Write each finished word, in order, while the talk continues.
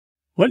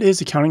What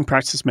is accounting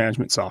practice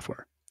management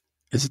software?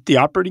 Is it the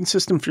operating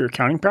system for your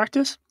accounting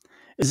practice?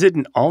 Is it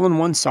an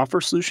all-in-one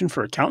software solution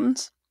for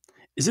accountants?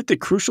 Is it the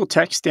crucial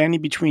tech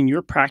standing between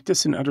your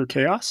practice and utter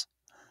chaos?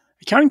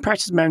 Accounting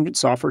practice management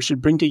software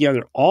should bring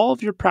together all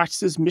of your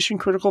practice's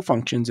mission-critical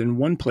functions in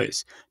one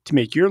place to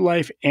make your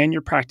life and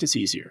your practice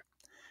easier.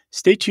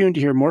 Stay tuned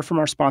to hear more from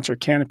our sponsor,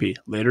 Canopy,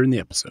 later in the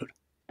episode.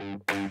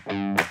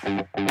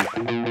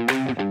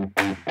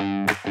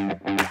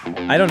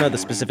 I don't know the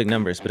specific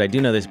numbers, but I do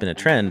know there's been a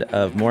trend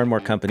of more and more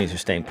companies are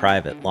staying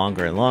private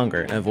longer and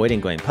longer and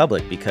avoiding going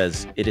public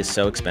because it is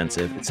so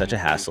expensive. It's such a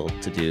hassle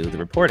to do the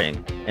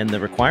reporting. And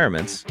the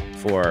requirements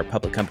for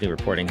public company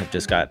reporting have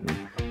just gotten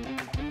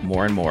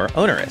more and more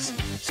onerous.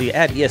 So you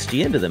add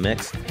ESG into the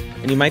mix,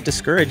 and you might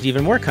discourage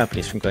even more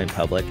companies from going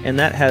public. And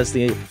that has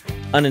the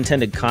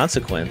unintended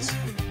consequence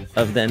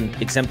of then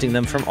exempting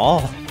them from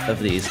all of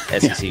these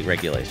SEC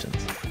regulations.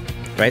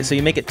 Right? So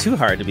you make it too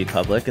hard to be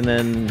public, and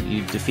then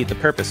you defeat the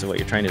purpose of what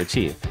you're trying to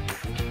achieve.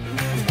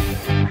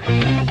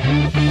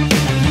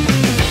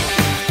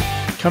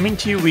 Coming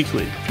to you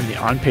weekly from the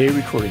OnPay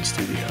recording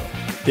studio,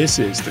 this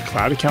is the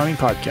Cloud Accounting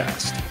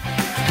Podcast.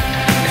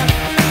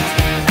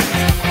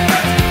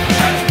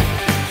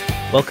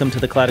 Welcome to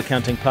the Cloud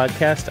Accounting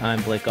Podcast.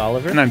 I'm Blake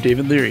Oliver. And I'm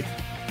David Leary.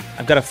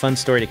 I've got a fun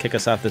story to kick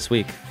us off this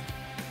week.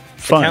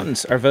 Fun.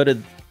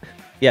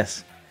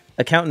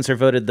 Accountants are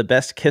voted the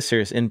best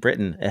kissers in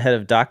Britain, ahead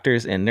of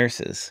doctors and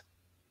nurses.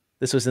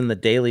 This was in the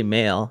Daily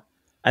Mail.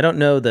 I don't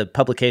know the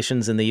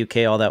publications in the UK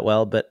all that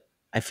well, but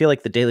I feel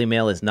like the Daily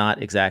Mail is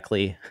not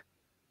exactly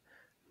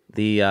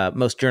the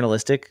most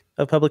journalistic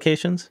of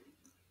publications.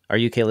 Our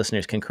UK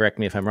listeners can correct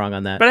me if I'm wrong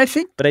on that. But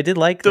I did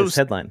like this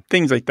headline.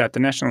 Things like that,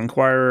 the National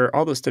Enquirer,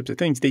 all those types of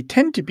things, they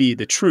tend to be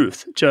the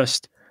truth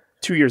just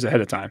 2 years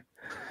ahead of time.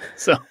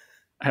 So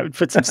I would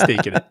put some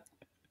stake in it.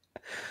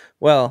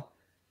 Well,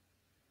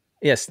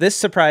 yes, this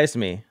surprised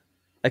me.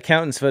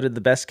 Accountants voted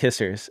the best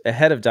kissers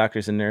ahead of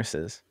doctors and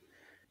nurses.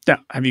 Yeah.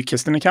 Have you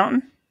kissed an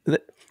accountant?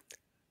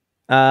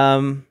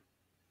 Have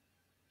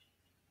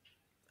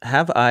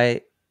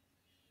I?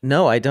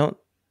 No, I don't.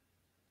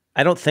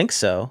 I don't think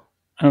so.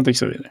 I don't think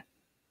so either.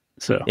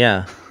 So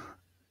yeah,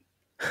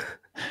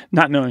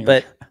 not knowing,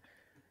 but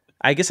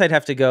I guess I'd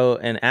have to go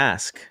and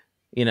ask.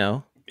 Maybe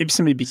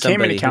somebody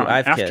became an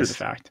accountant after the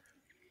fact.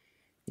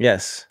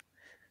 Yes,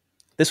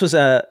 this was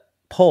a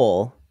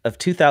poll of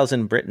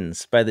 2,000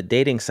 Britons by the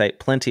dating site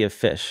Plenty of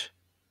Fish.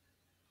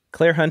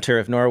 Claire Hunter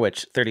of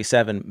Norwich,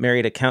 37,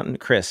 married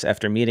accountant Chris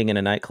after meeting in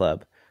a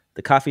nightclub.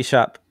 The coffee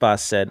shop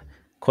boss said,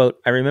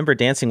 quote, "I remember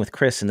dancing with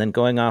Chris and then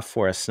going off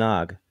for a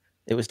snog.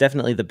 It was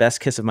definitely the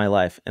best kiss of my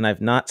life, and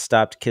I've not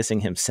stopped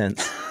kissing him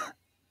since."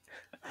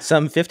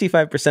 Some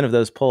 55% of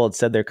those polled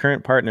said their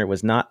current partner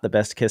was not the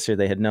best kisser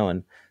they had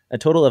known. A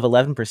total of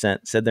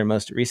 11% said their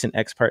most recent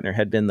ex-partner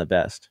had been the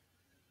best.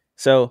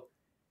 So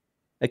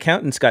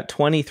accountants got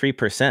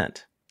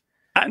 23%.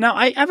 Now,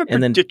 I have a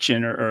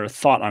prediction or a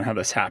thought on how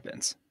this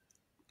happens.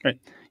 Right?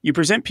 You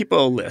present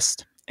people a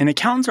list, and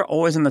accountants are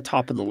always on the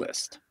top of the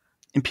list,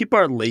 and people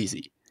are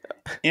lazy.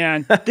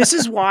 And this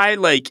is why,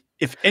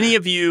 if any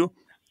of you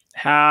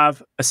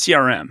have a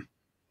CRM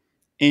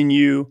and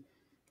you,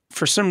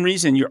 for some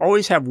reason, you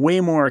always have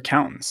way more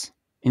accountants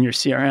in your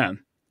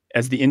CRM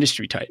as the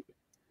industry type.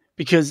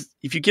 Because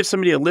if you give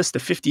somebody a list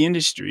of 50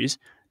 industries,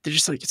 they're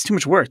just like, it's too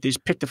much work. They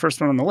just pick the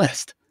first one on the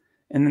list.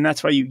 And then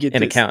that's why you get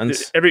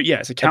accountants.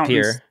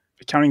 Accountants,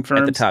 accounting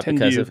firms at the top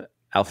because of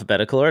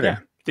alphabetical order. Yeah,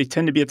 they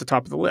tend to be at the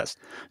top of the list.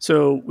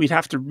 So we'd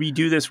have to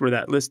redo this where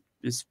that list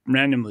is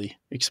randomly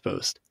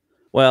exposed.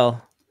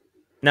 Well,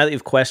 now that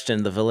you've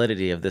questioned the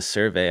validity of this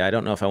survey, I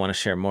don't know if I want to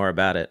share more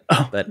about it,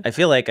 but I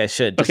feel like I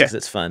should just because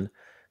it's fun.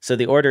 So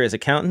the order is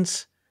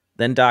accountants,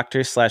 then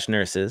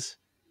doctors/nurses,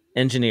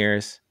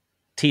 engineers,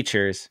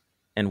 teachers,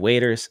 and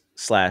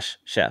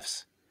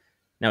waiters/chefs.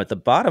 Now at the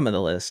bottom of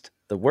the list,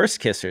 the worst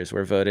kissers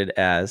were voted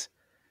as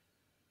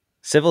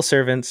civil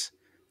servants,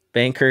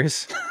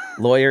 bankers,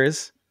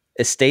 lawyers,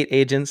 estate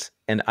agents,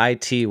 and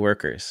IT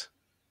workers.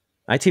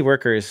 IT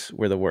workers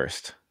were the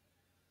worst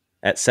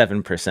at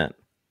 7%.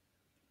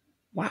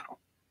 Wow.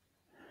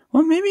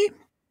 Well, maybe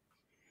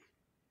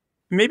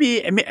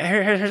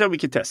here's how we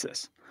could test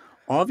this.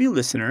 All of you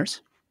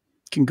listeners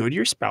can go to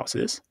your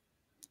spouses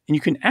and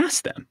you can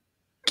ask them,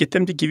 get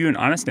them to give you an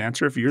honest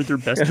answer if you're their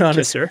best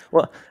kisser.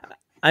 Well,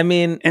 I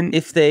mean, and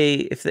if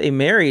they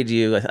married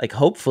you,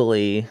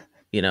 hopefully,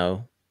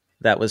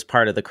 that was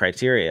part of the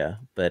criteria,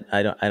 but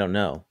I don't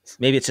know.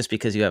 Maybe it's just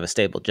because you have a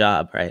stable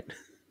job, right?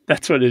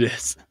 That's what it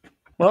is.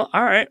 Well,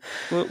 all right.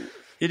 Well,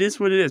 it is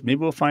what it is. Maybe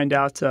we'll find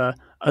out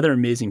other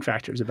amazing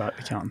factors about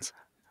accountants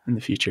in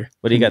the future.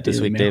 What do you got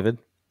this week, David?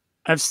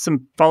 I have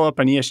some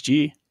follow-up on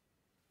ESG.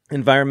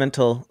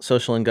 Environmental,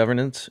 social, and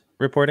governance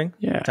reporting?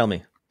 Yeah. Tell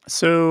me.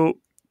 So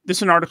this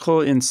is an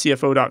article in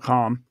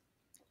CFO.com,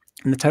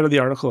 and the title of the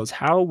article is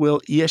How Will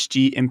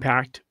ESG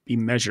Impact Be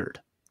Measured?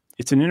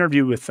 It's an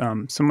interview with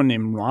someone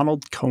named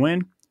Ronald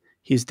Cohen.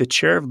 He's the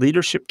chair of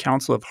Leadership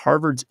Council of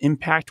Harvard's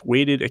Impact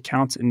Weighted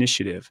Accounts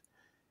Initiative.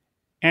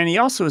 And he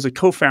also is a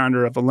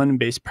co-founder of a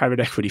London-based private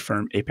equity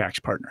firm, Apex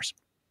Partners.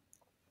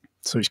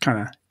 So he's kind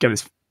of got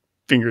his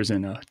fingers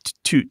in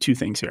two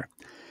things here.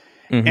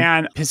 Mm-hmm.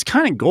 And his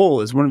kind of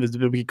goal is one of his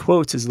big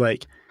quotes is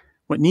like,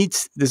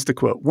 this is the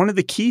quote, one of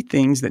the key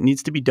things that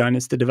needs to be done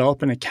is to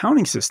develop an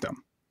accounting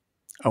system,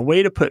 a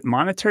way to put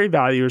monetary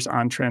values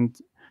on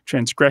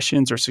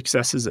transgressions or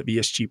successes of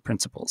ESG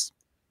principles.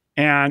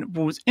 And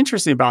what was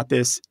interesting about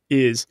this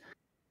is,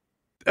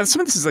 and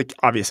some of this is like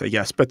obvious, I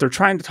guess, but they're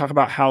trying to talk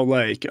about how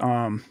like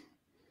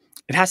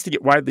it has to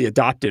get widely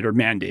adopted or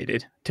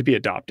mandated to be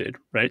adopted,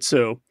 right?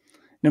 So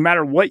no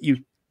matter what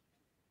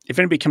if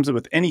anybody comes up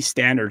with any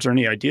standards or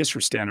any ideas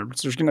for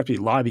standards, there's going to have to be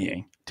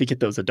lobbying to get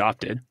those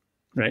adopted,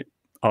 right?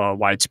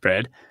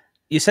 Widespread.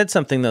 You said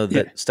something though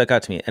that stuck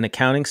out to me. An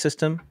accounting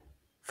system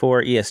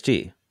for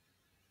ESG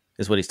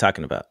is what he's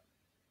talking about.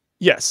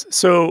 Yes.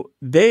 So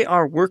they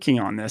are working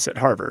on this at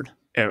Harvard,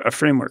 a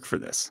framework for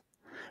this.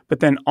 But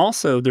then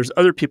also there's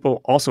other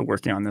people also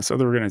working on this,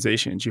 other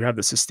organizations. You have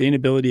the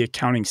Sustainability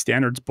Accounting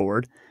Standards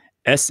Board,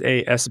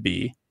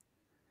 FASB.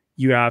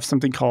 You have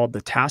something called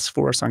the Task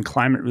Force on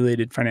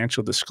Climate-Related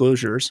Financial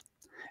Disclosures.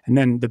 And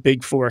then the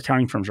big four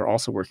accounting firms are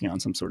also working on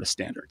some sort of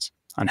standards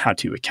on how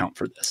to account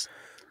for this.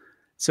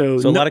 So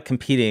a lot of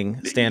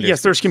competing standards.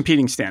 Yes, there's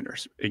competing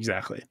standards.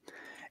 Exactly.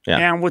 Yeah.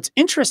 And what's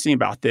interesting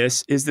about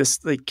this is this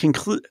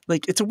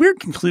it's a weird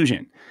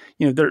conclusion.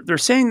 You know, they're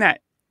saying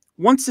that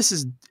once this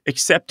is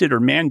accepted or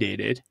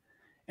mandated,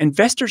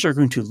 investors are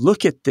going to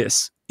look at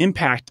this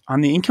impact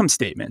on the income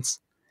statements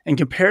and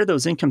compare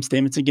those income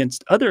statements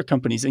against other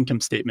companies'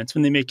 income statements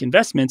when they make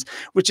investments,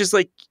 which is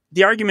like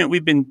the argument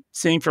we've been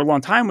saying for a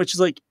long time, which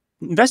is like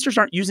investors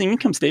aren't using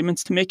income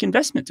statements to make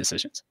investment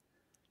decisions.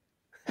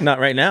 Not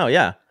right now,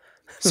 yeah.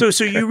 So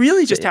you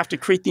really just have to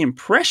create the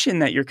impression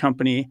that your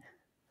company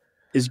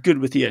is good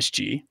with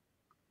ESG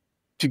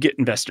to get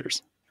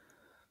investors,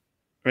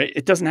 right?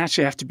 It doesn't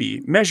actually have to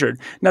be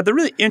measured. Now, the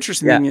really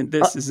interesting thing in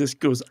this is this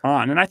goes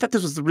on, and I thought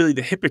this was really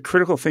the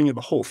hypocritical thing of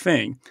the whole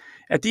thing.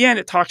 At the end,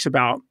 it talks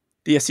about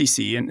the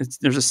SEC, and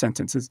there's a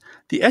sentence. It's,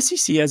 the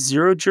SEC has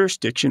zero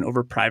jurisdiction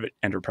over private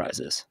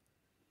enterprises.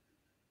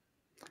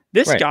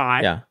 This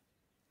guy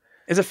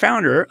is a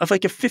founder of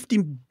like a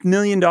 $50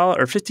 million or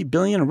 $50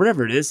 billion or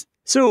whatever it is.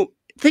 So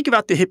think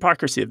about the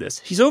hypocrisy of this.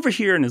 He's over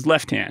here in his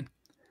left hand,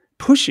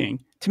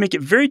 pushing to make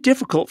it very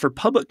difficult for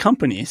public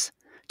companies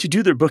to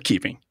do their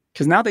bookkeeping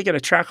because now they got to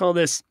track all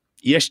this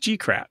ESG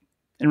crap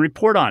and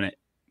report on it.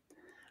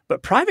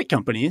 But private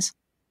companies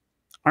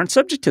aren't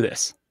subject to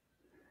this.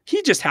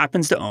 He just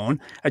happens to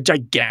own a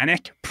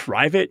gigantic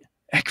private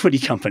equity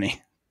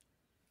company.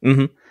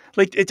 Mm-hmm.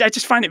 I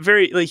just find it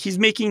very, he's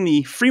making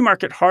the free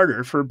market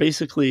harder for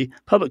basically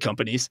public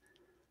companies.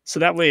 So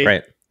that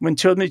way, when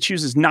somebody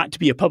chooses not to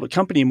be a public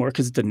company anymore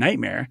because it's a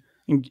nightmare,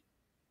 and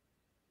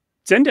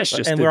Zendesk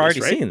just we're already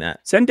seeing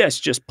that.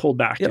 Zendesk just pulled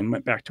back and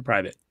went back to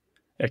private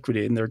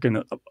equity, and they're going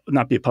to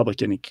not be a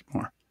public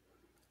anymore.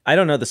 I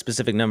don't know the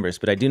specific numbers,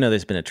 but I do know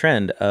there's been a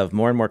trend of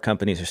more and more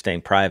companies are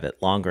staying private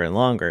longer and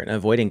longer and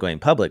avoiding going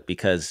public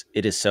because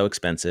it is so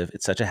expensive.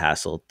 It's such a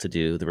hassle to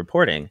do the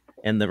reporting,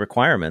 and the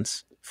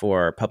requirements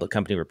for public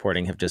company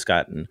reporting have just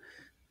gotten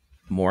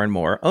more and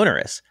more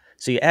onerous.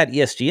 So you add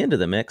ESG into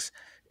the mix,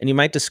 and you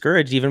might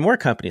discourage even more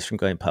companies from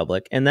going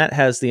public, and that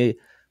has the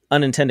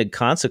unintended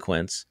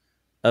consequence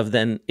of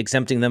then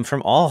exempting them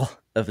from all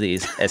of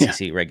these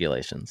SEC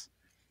regulations,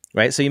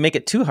 right? So you make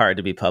it too hard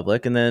to be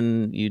public, and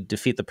then you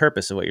defeat the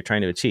purpose of what you're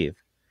trying to achieve.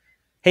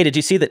 Hey, did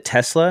you see that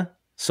Tesla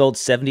sold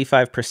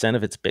 75%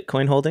 of its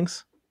Bitcoin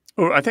holdings?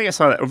 Oh, I think I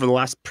saw that over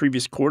the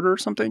previous quarter or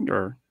something,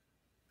 or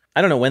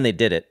I don't know when they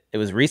did it. It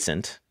was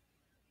recent.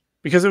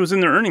 Because it was in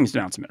their earnings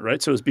announcement,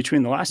 right? So it was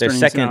between the last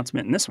earnings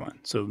announcement and this one.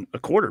 So a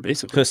quarter,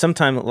 basically. So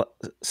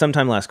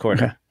sometime last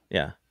quarter. Okay.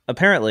 Yeah.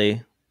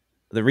 Apparently,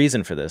 the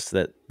reason for this,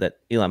 that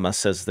Elon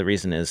Musk says the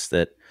reason is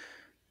that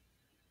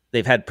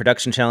they've had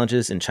production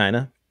challenges in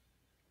China,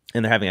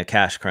 and they're having a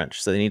cash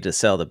crunch. So they need to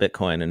sell the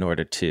Bitcoin in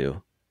order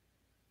to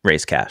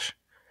raise cash.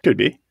 Could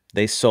be.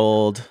 They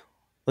sold,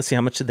 let's see,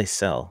 how much did they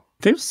sell?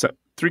 I think it was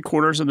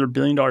 3/4 of their $1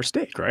 billion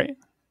stake, right?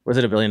 Was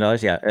it $1 billion?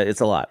 Yeah,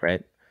 it's a lot,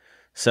 right?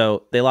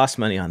 So they lost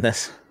money on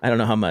this. I don't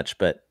know how much,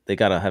 but they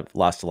got to have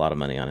lost a lot of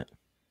money on it.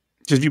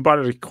 Because if you bought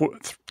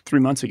it 3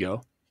 months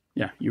ago,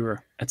 yeah, you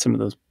were at some of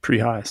those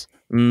pre-highs.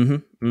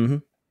 Mm-hmm. Mm-hmm.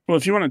 Well,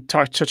 if you want to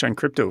touch on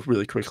crypto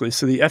really quickly.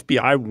 So the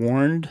FBI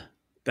warned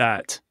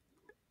that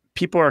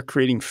people are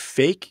creating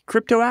fake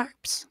crypto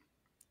apps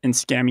and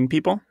scamming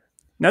people.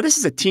 Now, this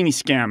is a teeny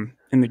scam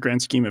in the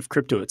grand scheme of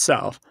crypto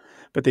itself,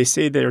 but they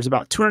say there's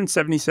about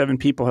 277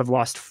 people have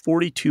lost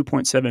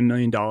 $42.7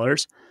 million.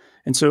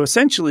 And so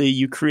essentially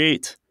you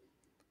create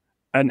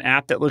an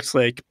app that looks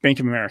like Bank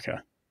of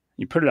America.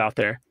 You put it out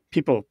there.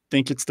 People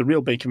think it's the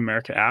real Bank of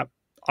America app.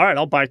 All right,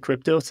 I'll buy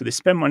crypto. So they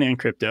spend money on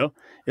crypto.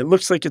 It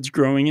looks like it's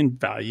growing in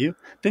value.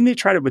 Then they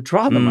try to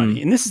withdraw the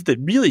money. And this is the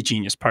really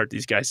genius part,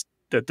 these guys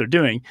that they're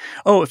doing.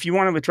 Oh, if you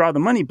want to withdraw the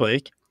money,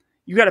 Blake,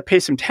 you got to pay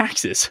some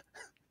taxes.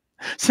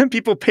 Some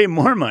people pay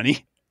more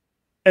money.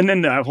 And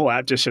then the whole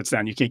app just shuts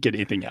down. You can't get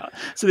anything out.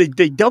 So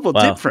they double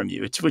dip from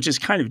you, which is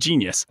kind of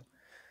genius.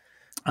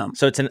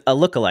 So it's a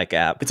lookalike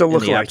app. It's a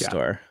lookalike app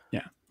store.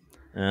 Yeah.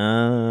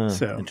 Oh,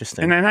 so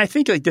interesting. And I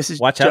think like this is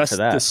Watch out just for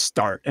that. the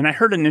start. And I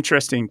heard an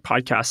interesting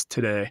podcast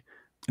today,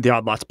 the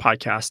Odd Lots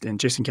podcast, and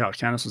Jason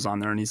Calacanis was on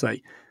there, and he's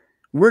like,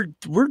 we're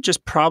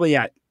just probably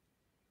at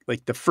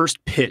like the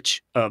first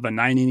pitch of a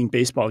 9-inning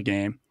baseball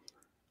game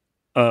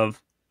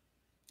of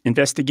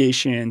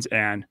investigations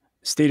and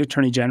state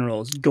attorney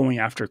generals going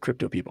after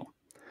crypto people.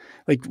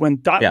 Like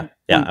when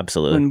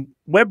absolutely. When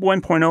Web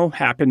 1.0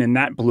 happened and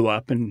that blew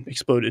up and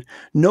exploded,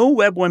 no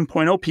Web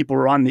 1.0 people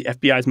were on the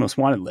FBI's most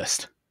wanted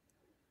list.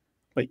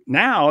 Like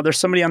now there's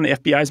somebody on the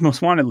FBI's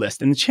most wanted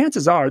list, and the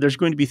chances are there's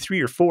going to be 3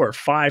 or 4 or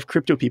 5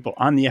 crypto people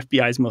on the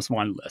FBI's most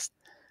wanted list.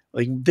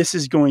 Like this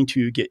is going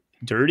to get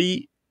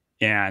dirty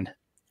and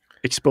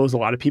expose a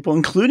lot of people,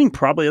 including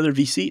probably other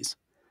VCs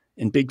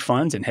and big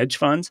funds and hedge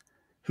funds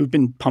who've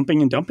been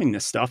pumping and dumping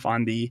this stuff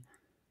on the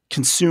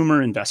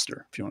consumer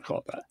investor, if you want to call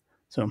it that.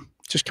 So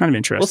just kind of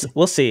interesting.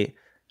 We'll see.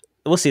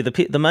 We'll see. The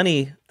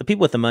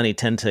people with the money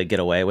tend to get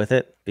away with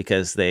it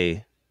because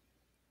they're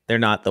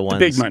not the ones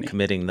big money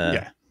committing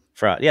the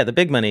fraud. Yeah, the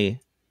big money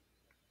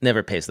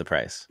never pays the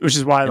price. Which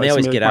is why they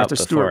always get out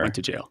before. Stewart went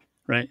to jail,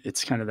 right?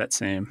 It's kind of that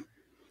same.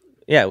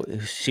 Yeah,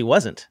 she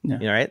wasn't. Yeah.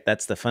 You know, right?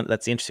 That's the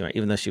interesting one.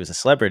 Even though she was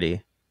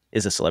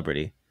is a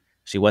celebrity,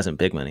 she wasn't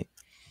big money.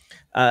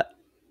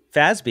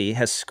 FASB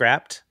has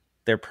scrapped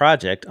their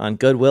project on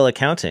goodwill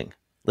accounting.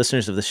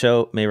 Listeners of the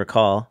show may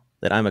recall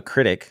that I'm a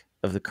critic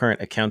of the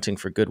current accounting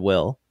for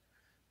goodwill,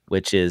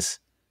 which is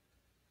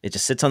it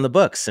just sits on the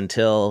books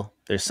until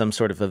there's some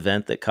sort of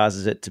event that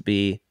causes it to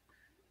be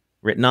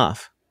written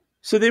off.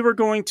 So they were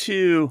going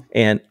to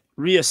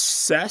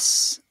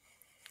reassess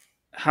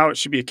how it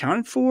should be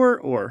accounted for,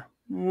 or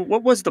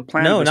what was the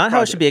plan? No, not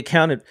how it should be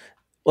accounted.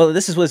 Well,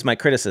 this was my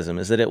criticism,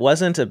 is that it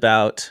wasn't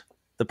about,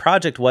 the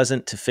project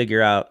wasn't to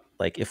figure out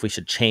like if we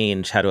should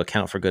change how to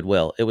account for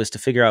goodwill. It was to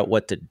figure out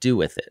what to do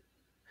with it.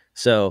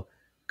 So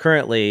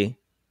currently,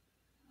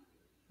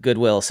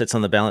 goodwill sits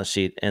on the balance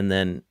sheet, and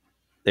then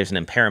there's an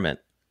impairment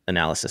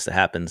analysis that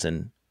happens,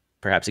 and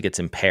perhaps it gets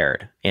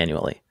impaired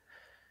annually.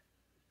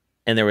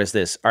 And there was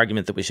this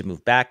argument that we should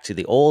move back to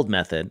the old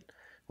method,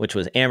 which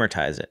was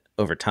amortize it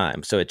over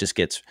time. So it just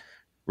gets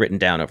written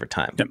down over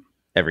time,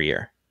 every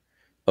year,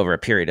 over a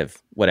period of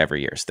whatever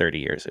years, 30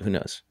 years, who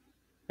knows.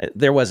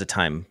 There was a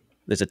time,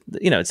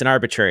 it's an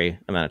arbitrary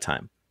amount of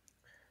time.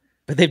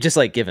 But they've just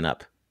like given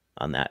up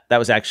on that. That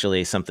was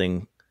actually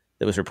something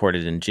that was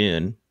reported in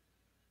June.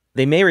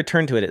 They may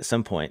return to it at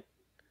some point.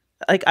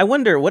 Like, I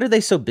wonder, what are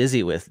they so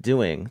busy with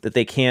doing that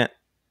they can't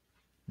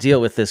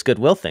deal with this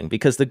goodwill thing?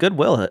 Because the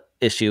goodwill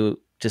issue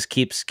just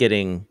keeps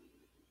getting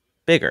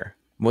bigger.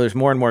 Well, there's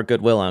more and more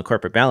goodwill on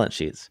corporate balance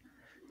sheets.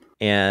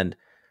 And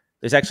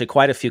there's actually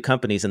quite a few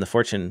companies in the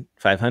Fortune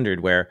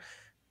 500 where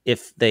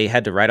if they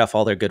had to write off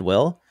all their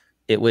goodwill,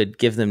 it would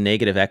give them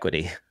negative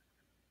equity.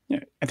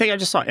 Yeah, I think I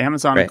just saw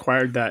Amazon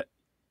acquired that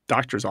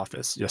doctor's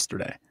office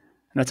yesterday.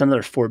 And that's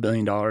another $4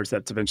 billion.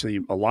 That's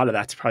eventually, a lot of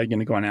that's probably going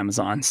to go on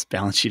Amazon's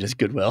balance sheet as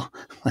goodwill.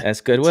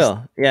 As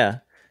goodwill, yeah.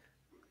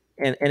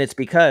 And it's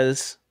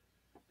because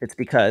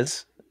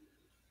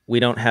we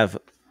don't have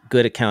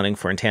good accounting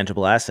for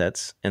intangible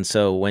assets. And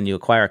so when you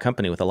acquire a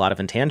company with a lot of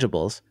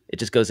intangibles, it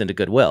just goes into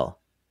goodwill.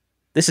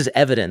 This is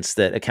evidence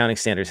that accounting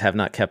standards have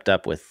not kept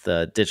up with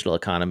the digital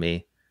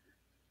economy,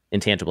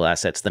 intangible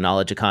assets, the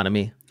knowledge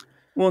economy.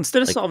 Well,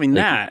 instead of solving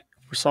that,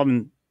 we're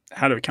solving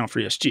how to account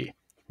for ESG.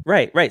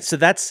 Right. So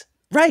that's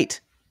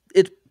right.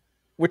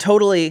 We're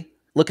totally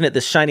looking at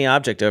this shiny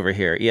object over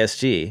here,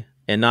 ESG,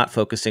 and not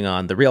focusing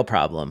on the real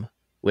problem,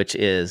 which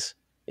is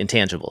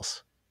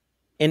intangibles.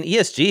 And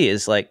ESG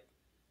is like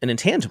an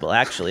intangible,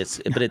 actually.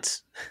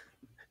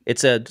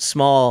 It's a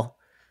small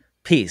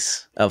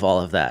piece of all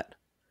of that.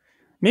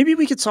 Maybe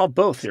we could solve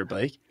both here,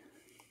 Blake.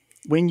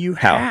 When you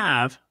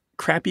have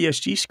crap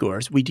ESG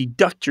scores, we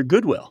deduct your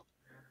goodwill.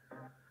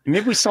 And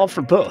maybe we solve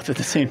for both at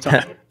the same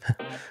time.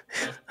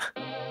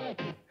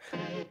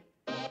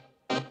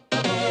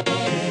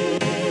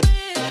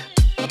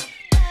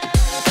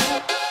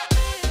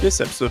 This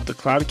episode of the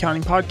Cloud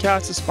Accounting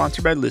Podcast is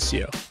sponsored by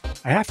Lisio.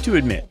 I have to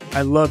admit,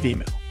 I love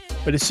email.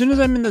 But as soon as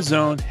I'm in the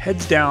zone,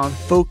 heads down,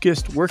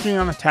 focused, working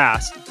on a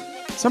task,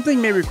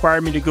 something may require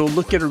me to go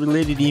look at a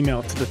related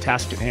email to the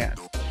task at hand.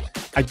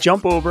 I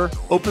jump over,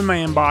 open my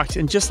inbox,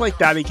 and just like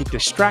that, I get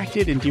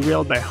distracted and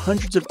derailed by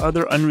hundreds of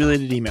other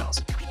unrelated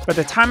emails. By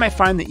the time I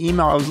find the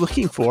email I was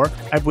looking for,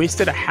 I've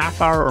wasted a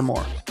half hour or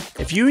more.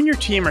 If you and your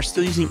team are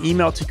still using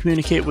email to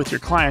communicate with your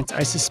clients,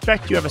 I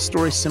suspect you have a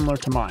story similar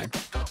to mine.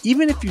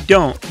 Even if you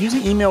don't,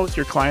 using email with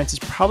your clients is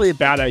probably a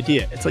bad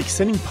idea. It's like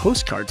sending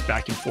postcards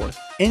back and forth.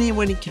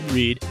 Anyone can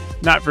read,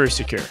 not very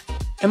secure.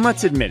 And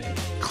let's admit it,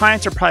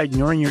 clients are probably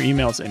ignoring your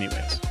emails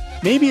anyways.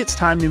 Maybe it's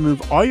time to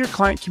move all your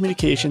client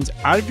communications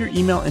out of your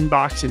email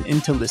inbox and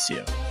into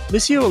Lisio.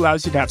 Lisio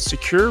allows you to have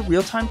secure,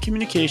 real-time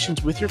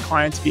communications with your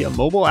clients via a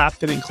mobile app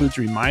that includes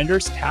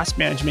reminders, task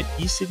management,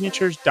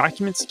 e-signatures,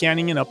 document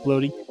scanning and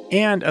uploading,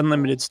 and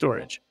unlimited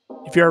storage.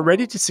 If you are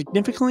ready to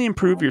significantly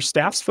improve your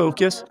staff's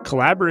focus,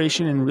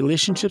 collaboration, and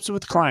relationships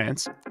with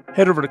clients,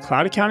 head over to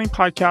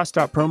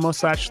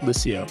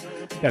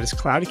cloudaccountingpodcast.promo/Lisio. That is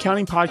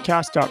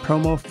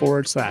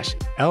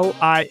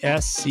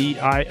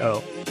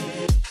cloudaccountingpodcast.promo/LISCIO.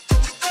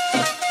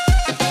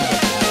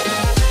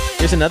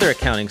 Here's another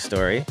accounting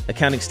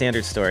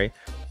standard story.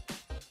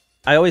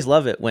 I always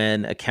love it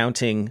when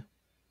accounting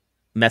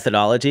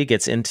methodology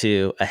gets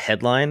into a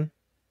headline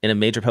in a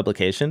major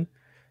publication.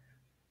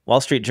 Wall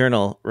Street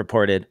Journal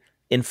reported,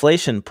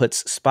 inflation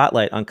puts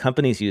spotlight on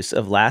companies' use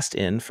of last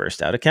in,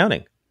 first out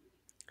accounting.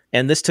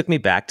 And this took me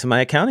back to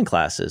my accounting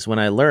classes when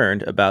I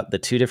learned about the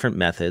two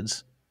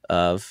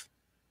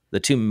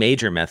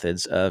major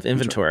methods of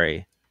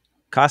inventory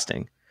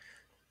costing.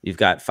 You've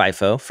got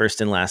FIFO,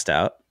 first in, last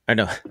out.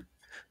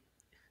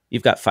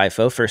 You've got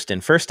FIFO, first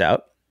in, first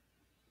out.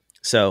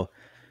 So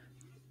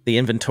the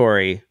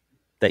inventory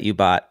that you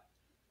bought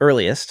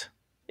earliest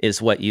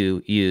is what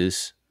you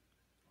use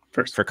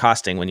first for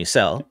costing when you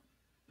sell,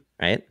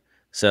 right?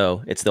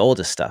 So it's the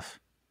oldest stuff,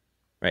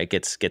 right?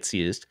 Gets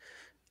used.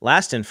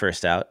 Last in,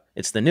 first out,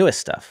 it's the newest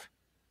stuff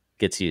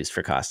gets used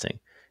for costing.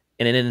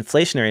 And in an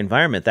inflationary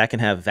environment, that can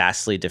have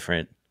vastly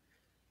different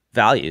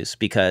values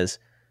because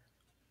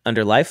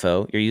under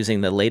LIFO, you're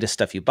using the latest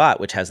stuff you bought,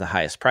 which has the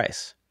highest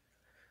price.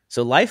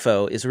 So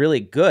LIFO is really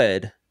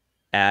good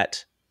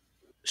at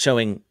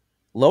showing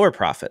lower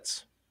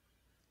profits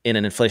in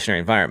an inflationary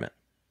environment,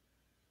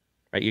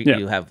 right?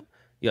 You have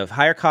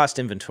higher cost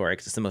inventory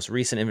because it's the most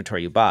recent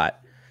inventory you bought,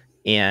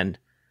 and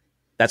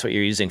that's what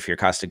you're using for your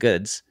cost of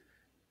goods.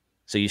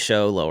 So you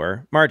show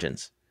lower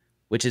margins,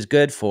 which is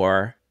good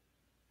for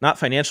not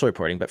financial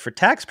reporting, but for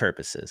tax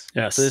purposes.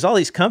 Yes. So there's all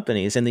these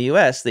companies in the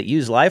US that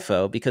use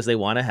LIFO because they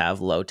want to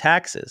have low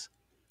taxes.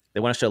 They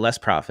want to show less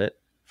profit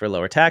for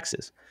lower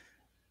taxes.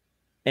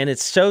 And it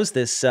shows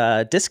this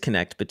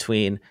disconnect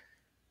between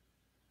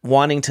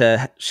wanting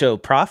to show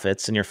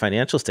profits in your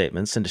financial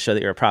statements and to show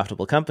that you're a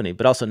profitable company,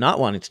 but also not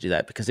wanting to do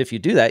that because if you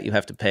do that, you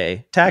have to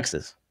pay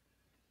taxes.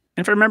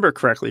 And if I remember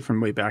correctly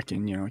from way back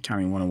in,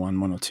 Accounting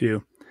 101,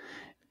 102,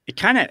 it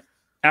kind of,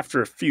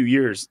 after a few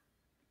years,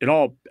 it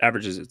all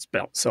averages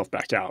itself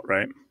back out,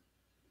 right?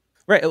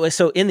 Right.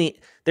 So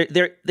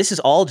this is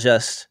all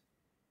just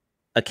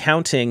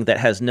accounting that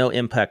has no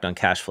impact on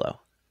cash flow.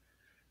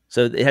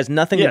 So it has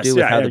nothing to do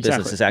with how the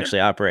business is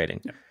actually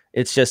operating. Yeah.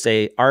 It's just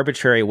a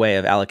arbitrary way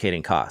of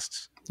allocating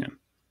costs. Yeah.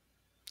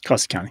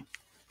 Cost accounting.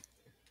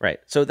 Right.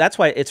 So that's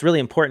why it's really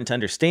important to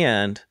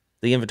understand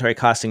the inventory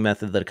costing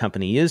method that a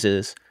company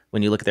uses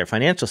when you look at their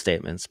financial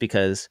statements,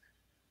 because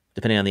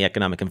depending on the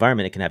economic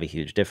environment, it can have a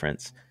huge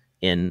difference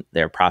in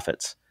their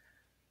profits.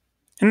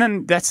 And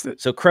then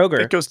so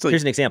Kroger,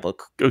 here's an example.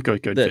 Go,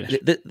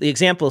 the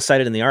example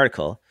cited in the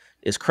article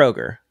is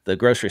Kroger, the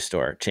grocery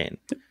store chain.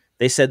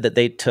 They said that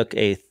they took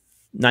a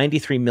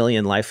 $93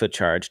 million LIFO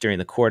charge during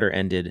the quarter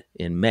ended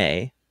in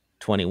May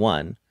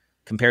 21,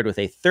 compared with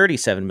a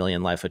 $37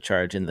 million LIFO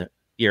charge in the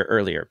year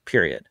earlier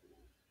period.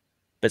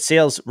 But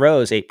sales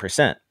rose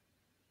 8%.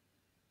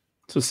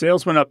 So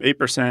sales went up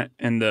 8%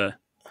 and the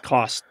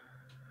cost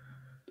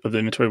of the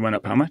inventory went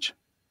up how much?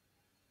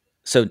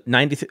 So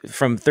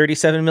from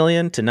 37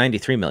 million to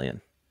 93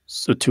 million.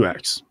 So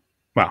 2x.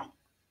 Wow.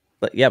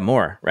 But yeah,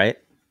 more, right?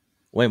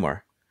 Way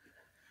more.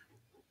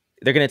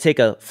 They're going to take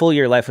a full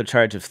year LIFO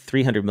charge of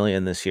 300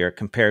 million this year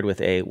compared with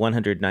a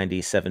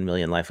 197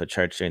 million LIFO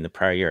charge during the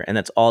prior year. And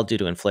that's all due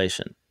to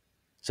inflation.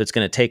 So it's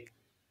going to take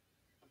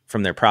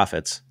from their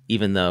profits,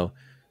 even though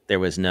there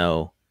was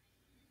no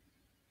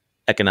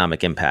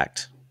economic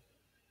impact.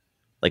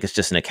 Like it's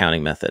just an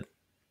accounting method.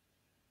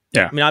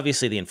 Yeah. I mean,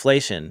 obviously the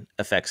inflation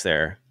affects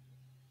their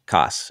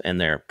costs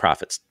and their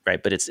profits,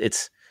 right? But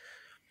it's.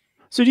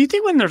 So do you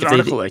think when there's an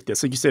article like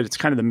this, like you said, it's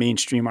kind of the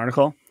mainstream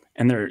article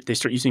and they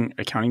start using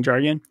accounting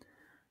jargon,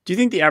 do you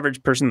think the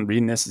average person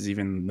reading this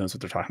even knows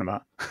what they're talking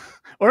about?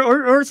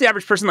 or is the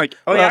average person like,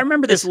 I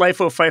remember this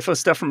LIFO, FIFO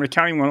stuff from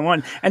Accounting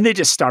 101, and they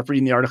just stop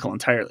reading the article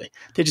entirely.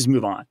 They just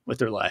move on with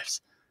their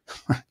lives.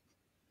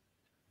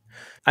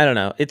 I don't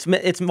know.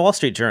 It's Wall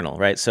Street Journal,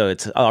 right? So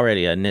it's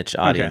already a niche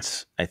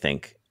audience, okay. I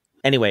think.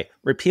 Anyway,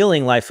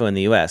 repealing LIFO in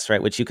the U.S.,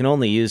 right, which you can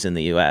only use in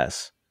the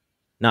U.S.,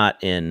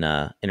 not in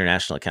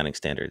international accounting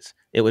standards,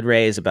 it would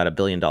raise about $1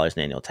 billion in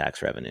annual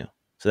tax revenue.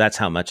 So that's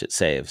how much it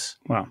saves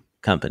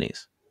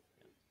companies.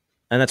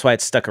 And that's why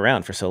it's stuck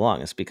around for so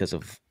long. It's because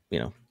of,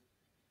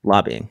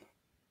 lobbying.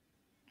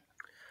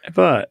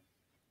 But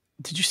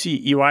did you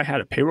see EY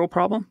had a payroll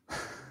problem?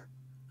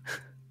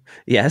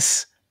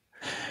 Yes.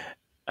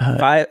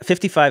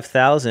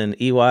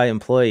 55,000 EY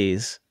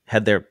employees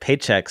had their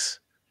paychecks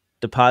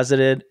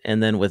deposited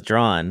and then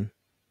withdrawn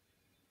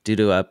due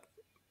to a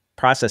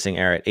processing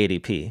error at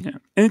ADP. Yeah.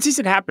 And it's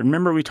easy to happen.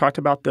 Remember we talked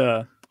about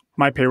the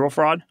My Payroll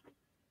fraud?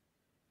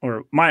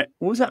 Or what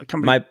was that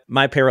company?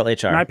 My Payroll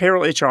HR. My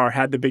Payroll HR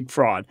had the big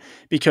fraud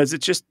because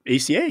it's just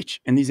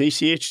ACH. And these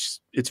ACH,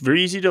 it's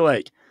very easy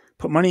to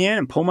put money in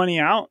and pull money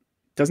out.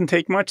 Doesn't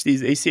take much.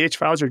 These ACH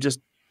files are just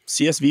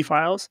CSV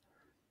files.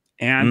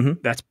 And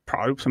that's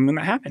probably something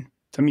that happened.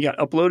 Something got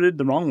uploaded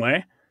the wrong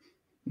way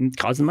and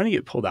caused the money to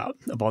get pulled out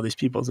of all these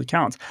people's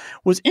accounts.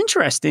 What's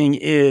interesting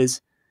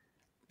is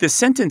the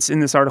sentence in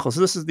this article. So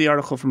this is the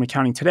article from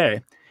Accounting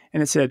Today.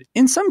 And it said,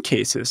 in some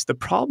cases, the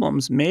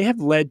problems may have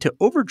led to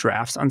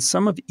overdrafts on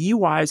some of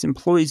EY's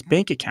employees'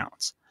 bank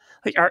accounts.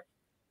 Like, are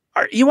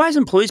EY's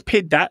employees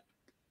paid that,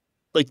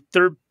 like,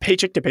 they're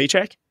paycheck to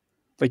paycheck?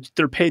 Like,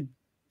 they're paid,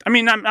 I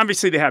mean,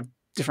 obviously they have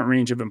different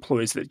range of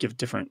employees that give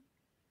different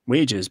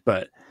wages,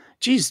 but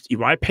geez,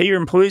 EY, pay your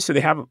employees so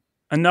they have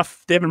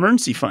enough, they have an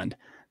emergency fund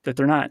that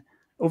they're not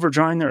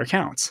overdrawing their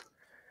accounts.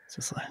 It's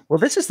just like, well,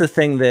 this is the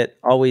thing that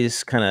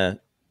always kind of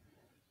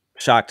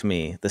shocked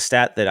me, the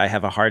stat that I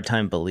have a hard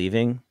time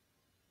believing,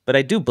 but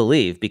I do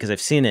believe because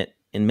I've seen it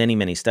in many,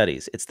 many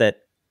studies. It's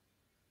that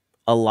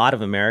a lot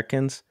of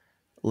Americans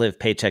live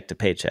paycheck to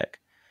paycheck.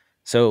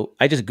 So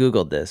I just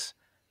Googled this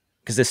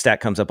because this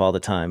stat comes up all the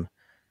time.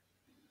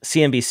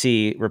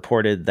 CNBC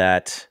reported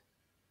that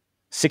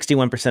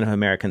 61% of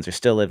Americans are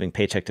still living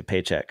paycheck to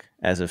paycheck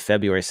as of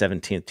February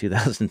 17th,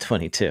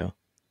 2022.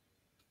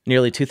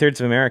 Nearly 2/3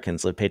 of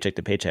Americans live paycheck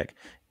to paycheck.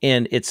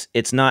 And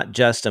it's not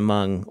just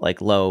among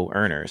like low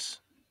earners.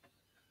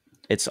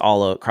 It's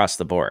all across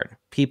the board.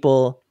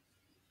 People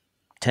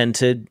tend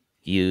to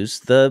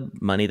use the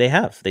money they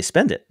have. They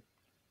spend it.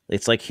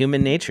 It's like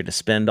human nature to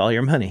spend all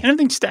your money. And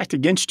everything's stacked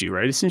against you,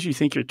 right? As soon as you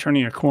think you're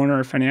turning a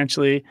corner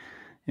financially,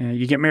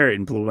 you get married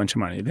and blow a bunch of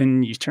money.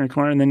 Then you turn a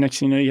corner, and then next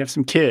thing you know, you have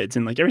some kids.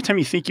 And like every time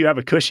you think you have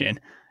a cushion,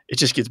 it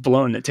just gets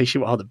blown. It takes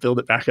you a while to build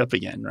it back up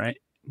again, right?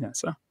 Yeah.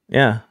 So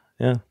yeah.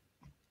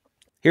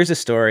 Here's a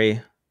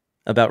story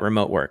about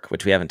remote work,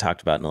 which we haven't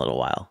talked about in a little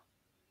while.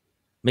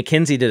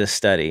 McKinsey did a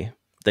study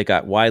that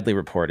got widely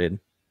reported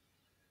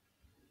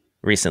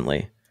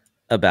recently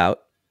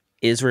about,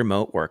 is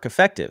remote work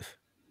effective?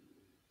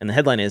 And the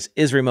headline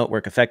is remote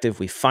work effective?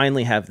 We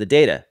finally have the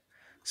data.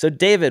 So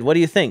David, what do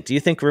you think? Do you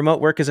think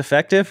remote work is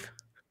effective?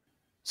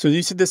 So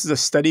you said this is a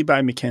study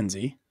by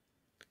McKinsey.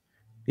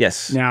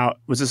 Yes. Now,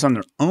 was this on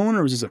their own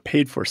or was this a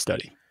paid for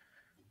study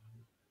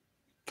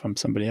from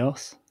somebody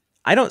else?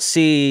 I don't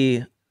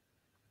see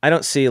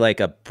like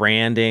a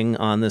branding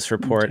on this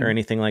report or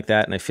anything like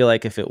that. And I feel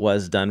like if it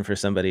was done for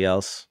somebody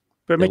else,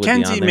 but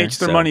McKinsey makes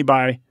their money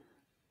by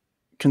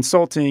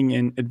consulting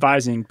and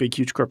advising big,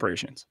 huge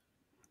corporations.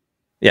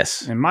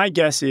 Yes. And my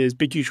guess is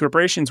big, huge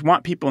corporations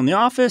want people in the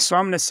office. So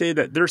I'm going to say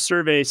that their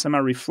survey somehow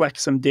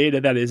reflects some data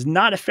that is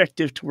not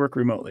effective to work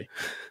remotely.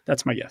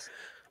 That's my guess.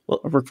 Well,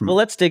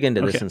 let's dig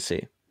into this and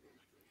see.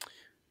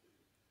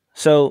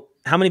 So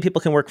how many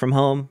people can work from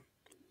home?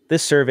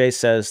 This survey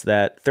says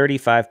that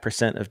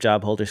 35% of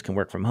job holders can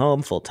work from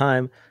home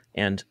full-time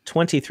and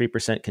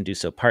 23% can do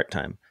so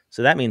part-time.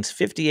 So that means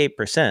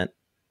 58%,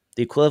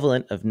 the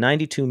equivalent of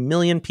 92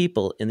 million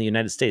people in the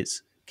United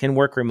States, can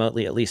work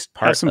remotely at least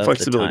part of the time. Have some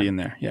flexibility in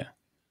there, yeah.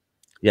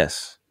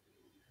 Yes.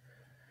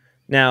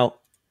 Now,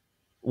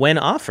 when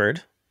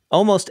offered,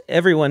 almost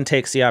everyone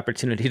takes the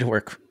opportunity to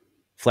work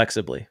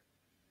flexibly.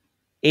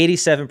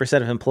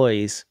 87% of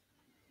employees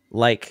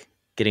like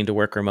getting to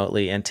work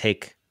remotely and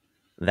take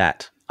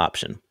that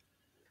option.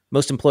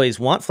 Most employees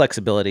want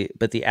flexibility,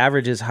 but the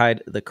averages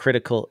hide the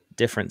critical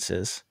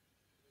differences.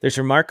 There's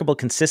remarkable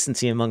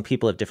consistency among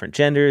people of different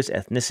genders,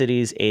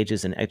 ethnicities,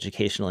 ages, and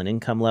educational and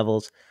income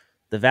levels.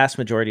 The vast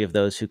majority of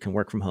those who can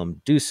work from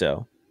home do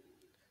so.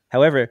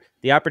 However,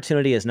 the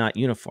opportunity is not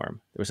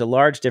uniform. There was a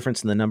large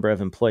difference in the number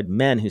of employed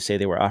men who say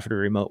they were offered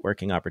remote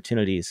working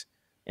opportunities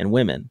and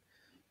women.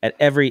 At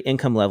every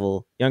income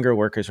level, younger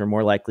workers were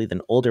more likely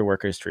than older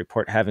workers to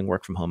report having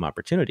work from home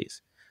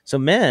opportunities. So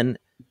men,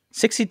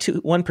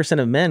 61%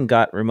 of men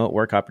got remote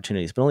work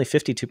opportunities, but only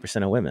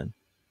 52% of women.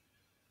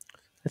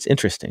 That's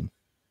interesting.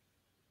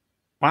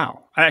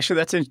 Wow.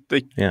 Actually,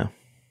 yeah.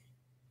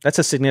 That's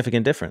a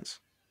significant difference.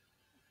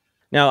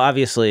 Now,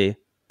 obviously,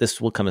 this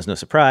will come as no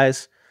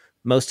surprise.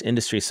 Most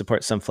industries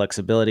support some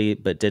flexibility,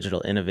 but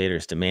digital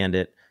innovators demand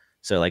it.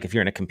 So like if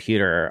you're in a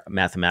computer or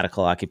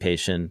mathematical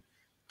occupation,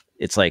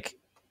 it's like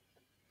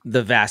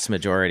the vast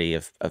majority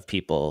of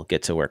people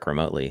get to work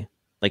remotely.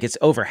 Like it's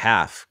over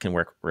half can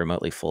work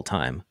remotely full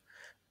time.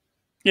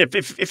 Yeah,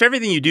 if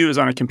everything you do is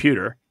on a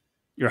computer,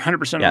 you're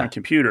 100% on a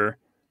computer,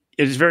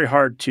 it is very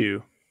hard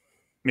to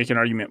make an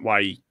argument why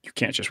you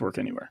can't just work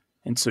anywhere.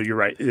 And so you're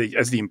right.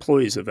 As the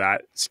employees of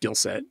that skill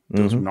set,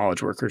 those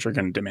knowledge workers are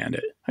going to demand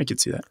it. I could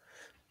see that.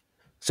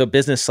 So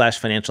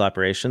business/financial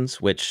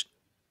operations, which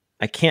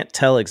I can't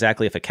tell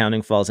exactly if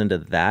accounting falls into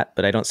that,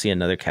 but I don't see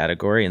another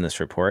category in this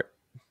report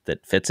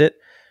that fits it.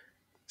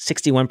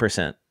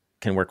 61%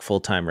 can work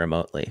full-time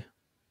remotely.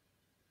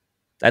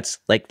 That's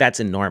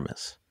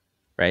enormous,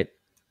 right?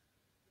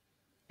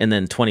 And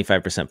then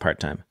 25%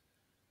 part-time.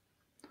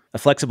 A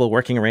flexible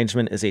working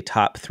arrangement is a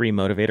top 3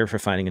 motivator for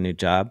finding a new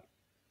job.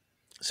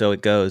 So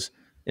it goes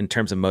in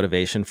terms of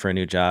motivation for a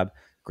new job,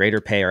 greater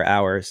pay or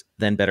hours,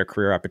 then better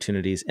career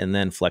opportunities, and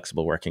then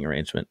flexible working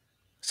arrangement,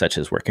 such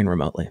as working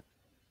remotely.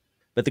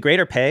 But the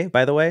greater pay,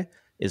 by the way,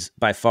 is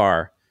by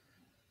far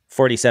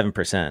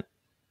 47%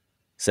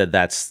 said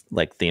that's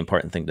like the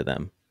important thing to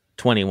them.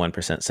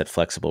 21% said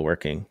flexible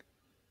working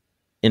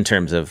in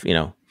terms of,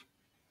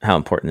 how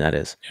important that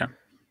is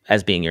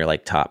as being your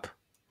like top.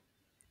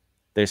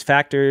 There's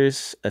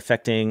factors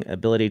affecting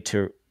ability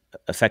to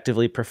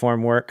effectively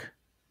perform work.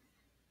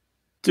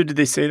 So did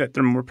they say that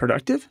they're more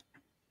productive?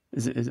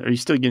 Are you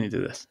still getting to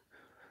this?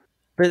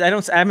 But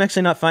I'm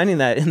actually not finding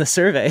that in the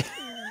survey.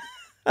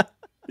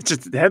 It's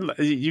just the headline.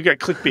 You got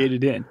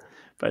clickbaited in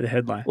by the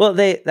headline. Well,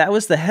 that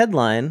was the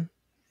headline.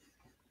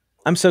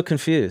 I'm so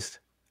confused.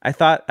 I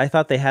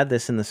thought they had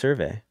this in the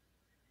survey.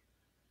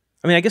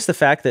 I mean, I guess the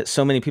fact that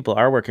so many people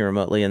are working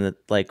remotely and that,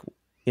 like,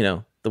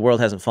 the world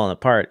hasn't fallen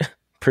apart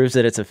proves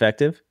that it's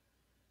effective.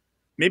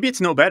 Maybe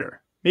it's no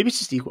better. Maybe it's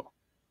just equal.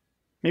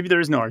 Maybe there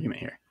is no argument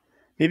here.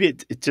 Maybe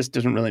it just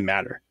doesn't really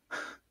matter.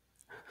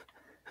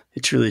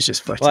 It truly is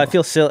just flexible.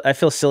 Well, I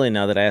feel silly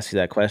now that I asked you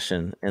that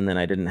question and then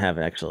I didn't have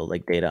actual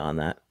data on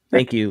that.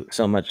 Thank you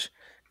so much,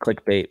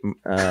 clickbait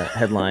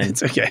headline.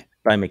 It's okay.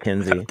 By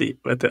McKinsey.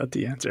 Without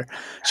the answer.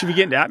 Should we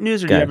get into app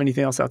news, or do you have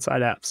anything else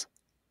outside apps?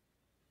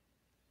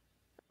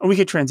 Oh, we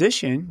could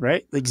transition,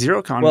 right? Like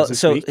Xerocon was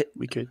this week.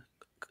 We could.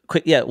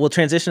 Quick, yeah, we'll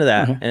transition to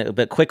that. Okay.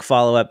 But quick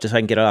follow-up, just so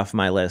I can get it off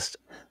my list.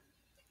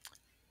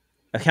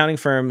 Accounting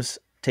firms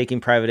taking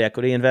private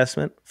equity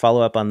investment.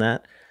 Follow up on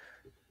that.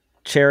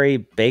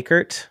 Cherry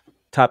Bakert,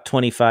 top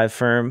 25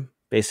 firm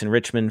based in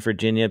Richmond,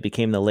 Virginia,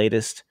 became the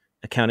latest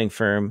accounting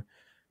firm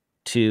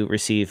to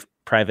receive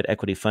private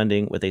equity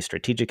funding with a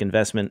strategic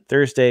investment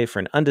Thursday for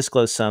an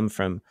undisclosed sum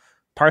from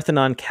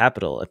Parthenon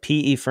Capital, a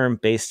PE firm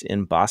based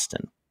in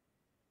Boston.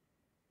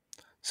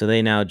 So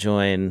they now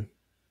join.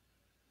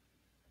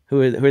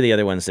 Who are the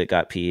other ones that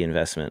got PE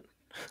investment?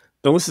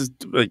 The list is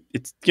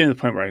it's getting to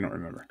the point where I don't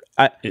remember.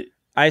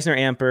 Eisner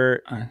Amper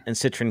and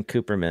Citron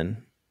Cooperman.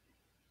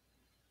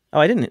 Oh,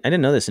 I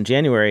didn't know this. In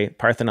January,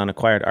 Parthenon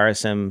acquired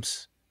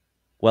RSM's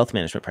wealth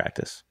management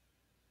practice,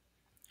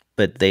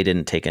 but they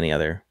didn't take any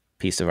other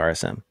piece of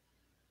RSM.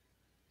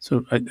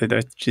 So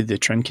the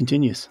trend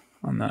continues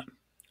on that.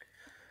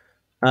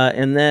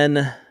 And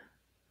then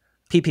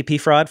PPP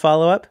fraud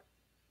follow-up.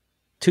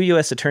 2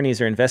 U.S.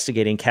 attorneys are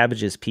investigating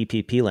Kabbage's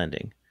PPP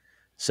lending.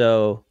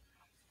 So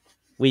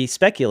we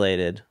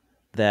speculated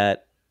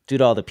that due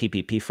to all the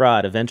PPP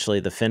fraud, eventually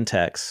the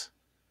fintechs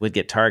would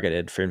get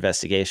targeted for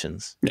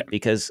investigations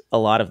because a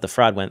lot of the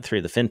fraud went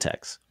through the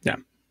fintechs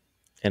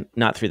and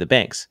not through the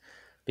banks.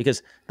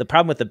 Because the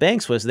problem with the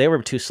banks was they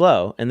were too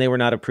slow and they were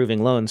not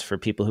approving loans for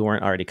people who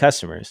weren't already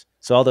customers.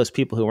 So all those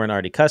people who weren't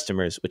already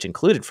customers, which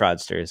included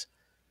fraudsters,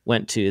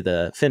 went to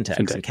the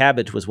fintechs. And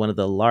Kabbage was one of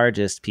the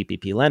largest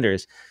PPP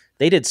lenders.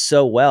 They did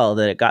so well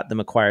that it got them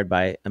acquired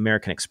by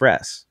American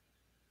Express.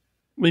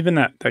 Well, even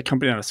that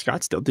company out of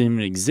Scottsdale didn't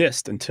even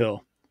exist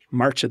until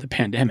March of the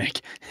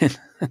pandemic.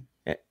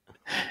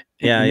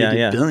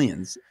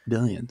 Billions.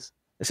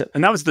 So,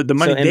 and that was the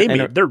money they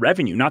made, their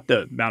revenue, not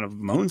the amount of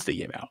loans they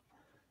gave out.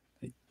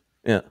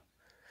 Yeah.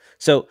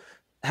 So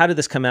how did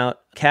this come out?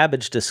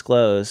 Kabbage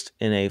disclosed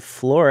in a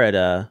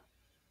Florida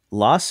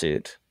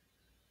lawsuit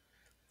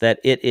that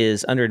it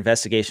is under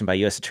investigation by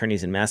U.S.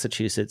 attorneys in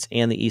Massachusetts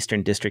and the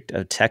Eastern District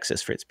of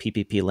Texas for its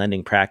PPP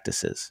lending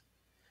practices.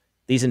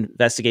 These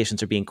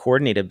investigations are being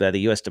coordinated by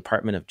the U.S.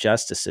 Department of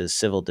Justice's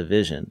Civil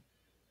Division.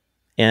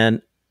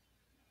 And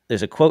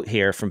there's a quote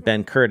here from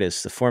Ben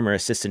Curtis, the former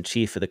assistant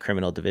chief of the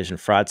Criminal Division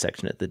Fraud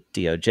Section at the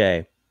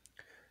DOJ.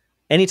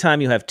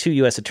 Anytime you have 2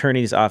 U.S.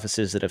 attorneys'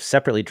 offices that have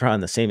separately drawn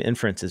the same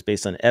inferences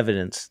based on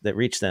evidence that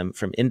reach them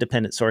from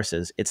independent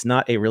sources, it's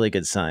not a really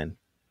good sign.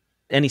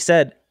 And he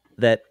said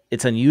that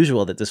it's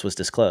unusual that this was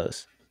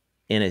disclosed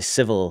in a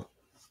civil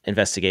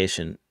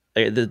investigation.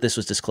 This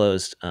was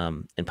disclosed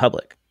in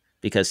public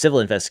because civil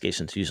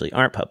investigations usually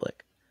aren't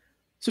public.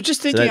 So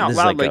just thinking out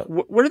loud,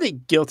 what are they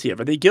guilty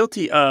of? Are they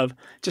guilty of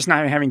just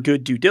not having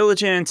good due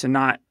diligence and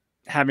not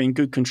having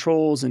good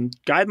controls and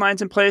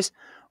guidelines in place?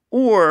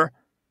 Or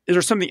is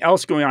there something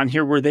else going on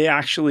here where they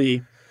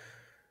actually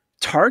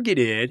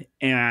targeted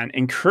and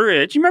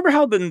encouraged? You remember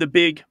how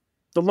the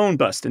loan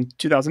bust in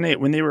 2008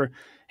 when they were,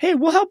 hey,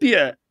 we'll help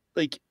you.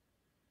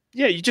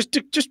 You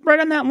just write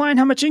on that line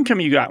how much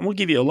income you got and we'll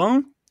give you a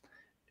loan.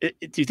 Do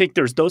you think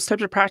there's those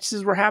types of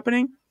practices were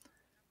happening?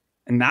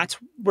 And that's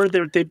where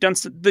they've done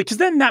because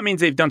then that means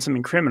they've done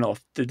something criminal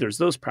if there's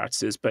those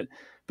practices. But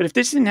if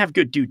they didn't have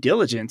good due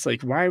diligence,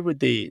 why would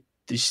the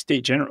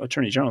state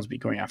attorney generals be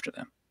going after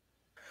them?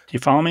 Do you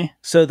follow me?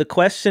 So the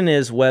question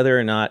is whether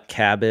or not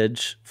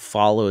Kabbage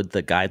followed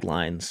the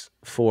guidelines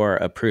for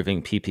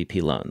approving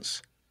PPP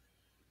loans.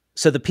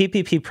 So the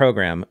PPP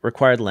program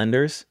required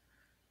lenders,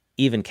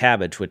 even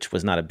Kabbage, which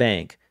was not a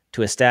bank,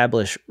 to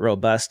establish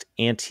robust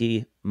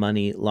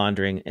anti-money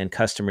laundering and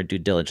customer due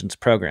diligence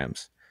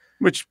programs.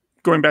 Which,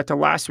 going back to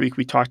last week,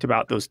 we talked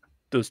about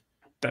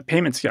that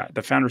payments guy,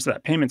 the founders of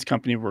that payments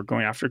company were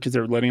going after because they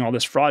were letting all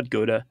this fraud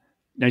go to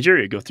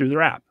Nigeria, go through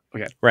their app.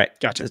 Okay. Right.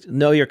 Gotcha.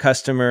 Know your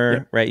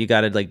customer, right? You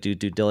got to do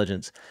due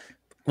diligence.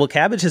 Well,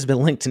 Kabbage has been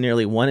linked to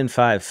nearly 1 in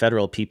 5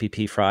 federal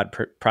PPP fraud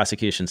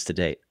prosecutions to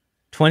date.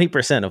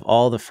 20% of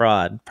all the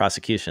fraud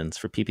prosecutions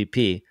for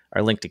PPP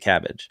are linked to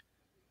Kabbage.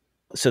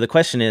 So the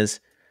question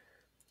is,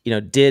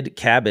 did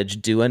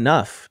Kabbage do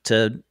enough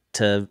to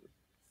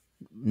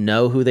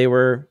know who they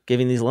were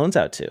giving these loans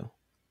out to?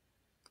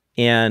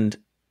 And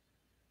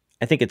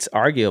I think it's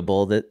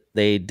arguable that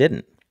they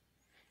didn't.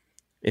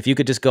 If you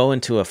could just go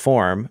into a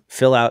form,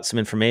 fill out some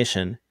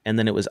information, and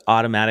then it was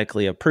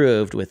automatically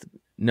approved with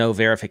no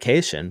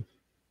verification,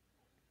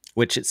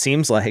 which it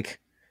seems like,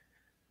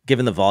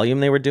 given the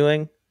volume they were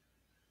doing,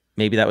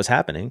 maybe that was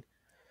happening.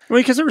 Well,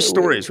 because there were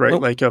stories, right?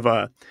 Like of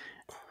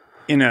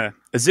in a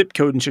zip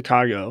code in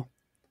Chicago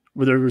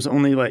where there was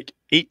only like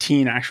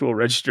 18 actual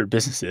registered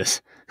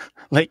businesses,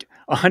 like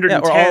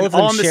 110,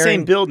 all in the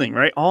same building,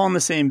 right? All in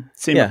the same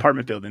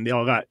apartment building. They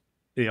all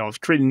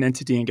created an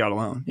entity and got a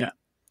loan. Yeah.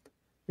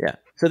 Yeah.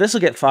 So this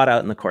will get fought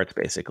out in the courts,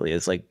 basically.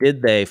 It's like,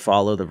 did they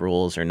follow the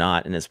rules or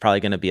not? And it's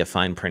probably going to be a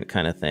fine print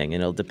kind of thing.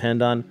 And it'll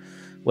depend on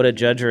what a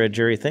judge or a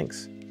jury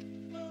thinks.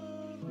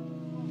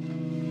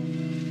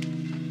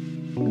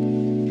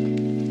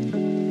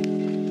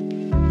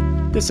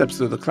 This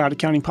episode of the Cloud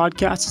Accounting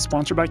Podcast is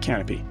sponsored by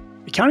Canopy.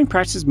 Accounting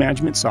practice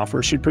management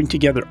software should bring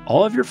together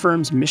all of your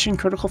firm's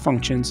mission-critical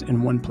functions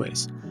in one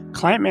place.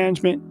 Client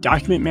management,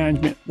 document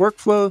management,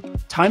 workflow,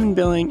 time and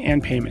billing,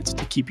 and payments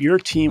to keep your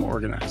team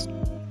organized.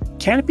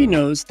 Canopy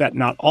knows that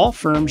not all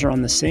firms are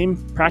on the same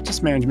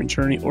practice management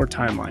journey or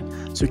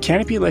timeline, so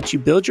Canopy lets you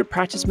build your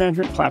practice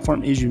management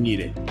platform as you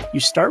need it. You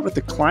start with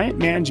the client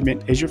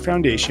management as your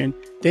foundation,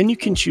 then you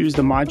can choose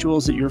the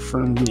modules that your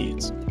firm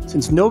needs.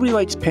 Since nobody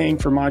likes paying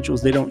for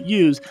modules they don't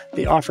use,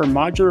 they offer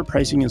modular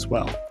pricing as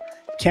well.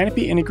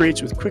 Canopy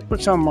integrates with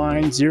QuickBooks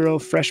Online, Xero,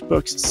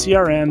 FreshBooks,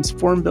 CRMs,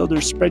 form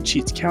builders,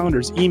 spreadsheets,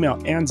 calendars,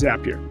 email, and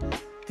Zapier.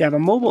 They have a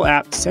mobile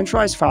app,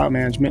 centralized file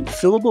management,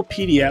 fillable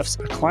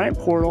PDFs, a client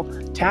portal,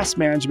 task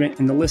management,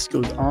 and the list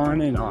goes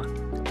on and on.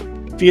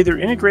 Via their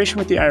integration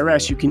with the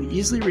IRS, you can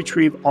easily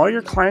retrieve all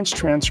your clients'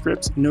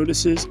 transcripts,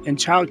 notices, and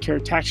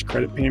childcare tax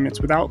credit payments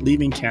without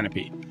leaving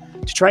Canopy.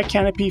 To try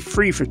Canopy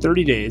free for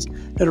 30 days,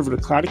 head over to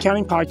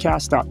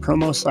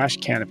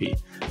cloudaccountingpodcast.promo/canopy.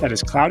 That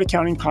is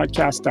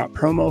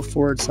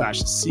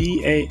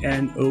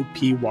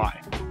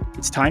cloudaccountingpodcast.promo/CANOPY.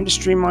 It's time to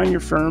streamline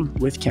your firm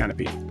with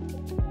Canopy.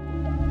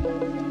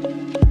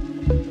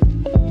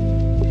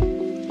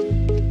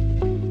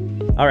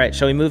 All right,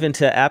 shall we move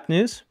into app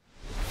news?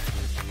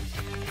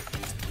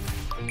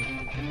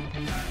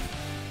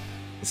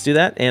 Let's do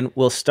that. And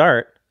we'll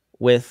start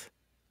with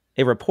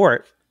a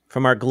report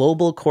from our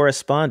global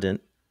correspondent,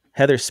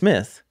 Heather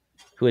Smith,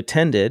 who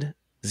attended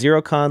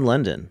Xerocon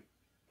London,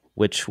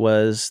 which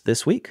was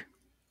this week.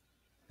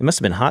 It must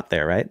have been hot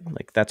there, right?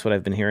 Like, that's what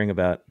I've been hearing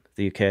about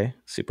the UK.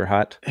 Super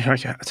hot. Yeah,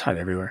 it's hot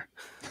everywhere.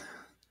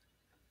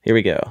 Here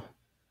we go.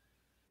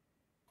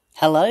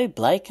 Hello,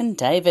 Blake and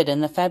David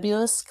and the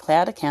fabulous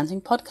Cloud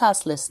Accounting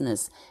Podcast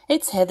listeners.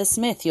 It's Heather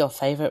Smith, your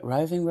favourite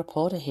roving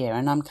reporter here,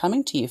 and I'm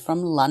coming to you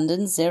from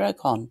London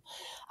Xerocon.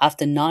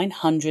 After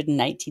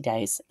 980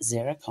 days,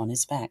 Xerocon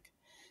is back.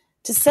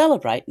 To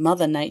celebrate,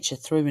 Mother Nature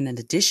threw in an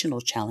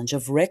additional challenge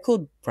of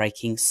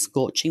record-breaking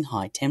scorching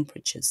high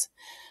temperatures.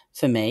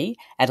 For me,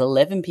 at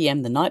 11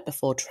 p.m. the night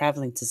before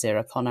travelling to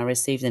Xerocon, I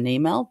received an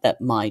email that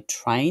my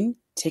train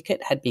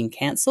ticket had been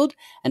cancelled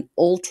and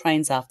all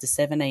trains after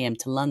 7 a.m.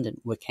 to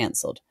London were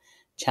cancelled.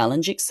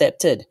 Challenge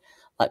accepted.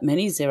 Like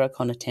many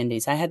Xerocon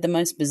attendees, I had the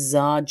most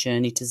bizarre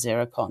journey to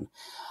Xerocon.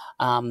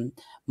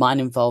 Mine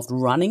involved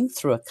running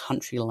through a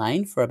country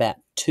lane for about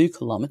 2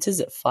 kilometres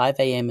at 5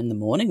 a.m. in the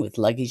morning with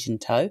luggage in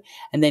tow,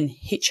 and then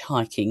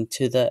hitchhiking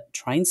to the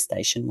train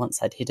station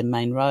once I'd hit a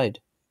main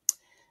road.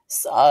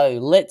 So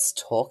let's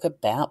talk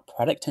about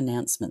product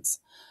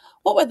announcements.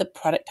 What were the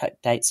product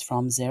updates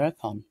from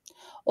Xerocon?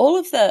 All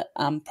of the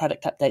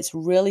product updates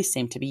really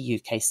seem to be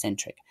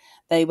UK-centric.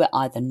 They were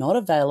either not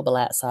available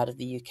outside of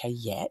the UK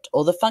yet,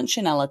 or the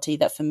functionality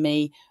that, for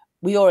me,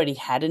 we already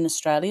had in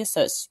Australia,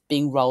 so it's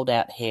being rolled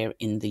out here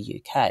in the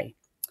UK.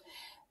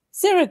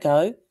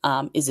 Xero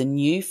is a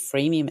new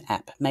freemium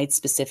app made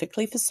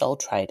specifically for sole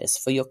traders,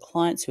 for your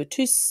clients who are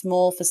too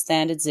small for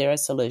standard Xero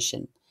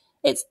solution.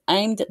 It's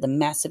aimed at the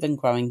massive and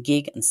growing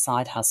gig and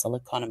side hustle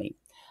economy.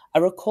 I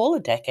recall a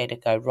decade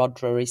ago Rod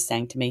Drury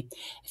saying to me,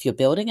 if you're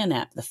building an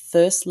app, the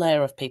first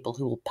layer of people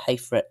who will pay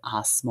for it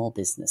are small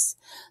business.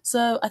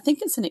 So I think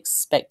it's an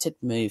expected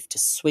move to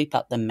sweep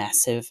up the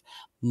massive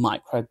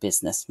micro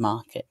business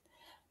market.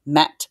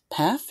 Matt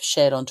Paff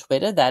shared on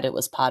Twitter that it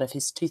was part of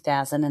his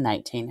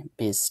 2018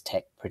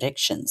 BizTech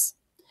predictions.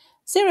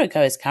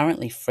 Xero is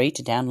currently free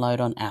to download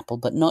on Apple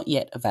but not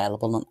yet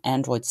available on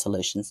Android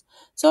solutions,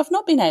 so I've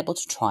not been able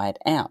to try it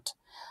out.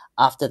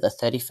 After the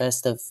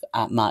 31st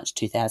of March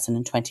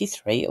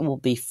 2023, it will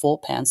be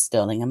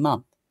 £4 a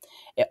month.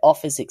 It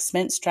offers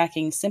expense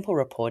tracking, simple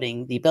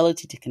reporting, the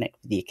ability to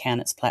connect with the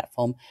accountants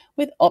platform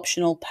with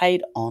optional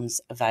paid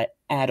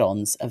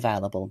add-ons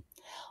available.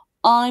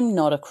 I'm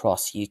not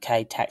across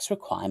UK tax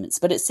requirements,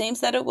 but it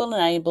seems that it will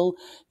enable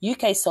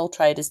UK sole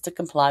traders to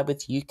comply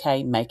with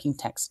UK Making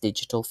Tax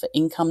Digital for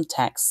income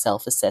tax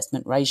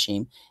self-assessment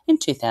regime in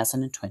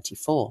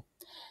 2024.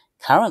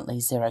 Currently,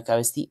 Xero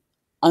is the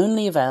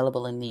only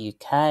available in the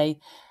UK.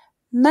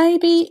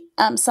 Maybe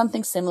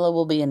something similar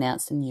will be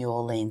announced in New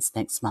Orleans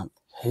next month.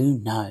 Who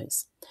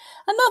knows?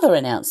 Another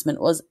announcement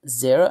was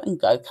Xero and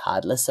Go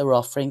Cardless are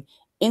offering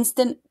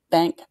instant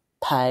bank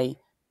pay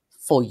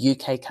for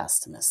UK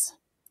customers.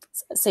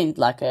 So it seemed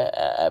like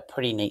a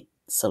pretty neat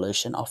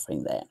solution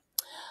offering there.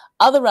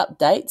 Other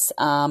updates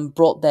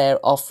brought their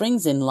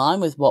offerings in line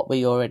with what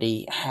we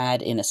already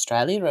had in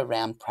Australia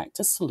around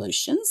practice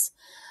solutions.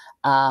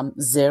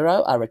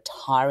 Xero are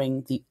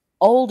retiring the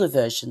older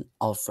version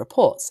of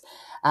reports.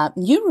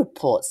 New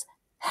reports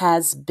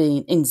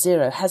in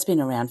Xero has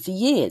been around for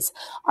years.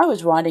 I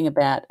was writing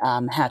about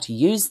how to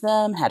use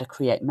them, how to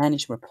create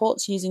managed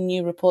reports using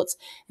new reports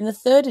in the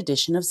 3rd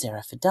edition of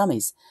Xero for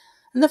Dummies.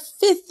 And the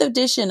 5th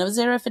edition of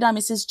Xero for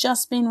Dummies has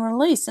just been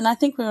released, and I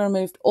think we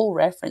removed all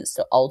reference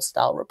to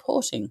old-style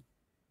reporting.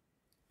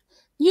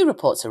 New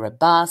reports are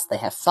robust, they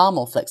have far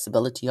more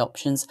flexibility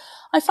options.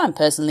 I find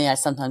personally I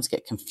sometimes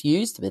get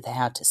confused with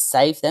how to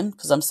save them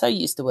because I'm so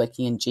used to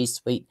working in G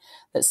Suite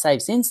that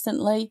saves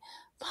instantly.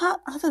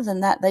 But other than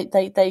that,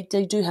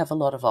 they do have a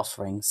lot of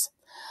offerings.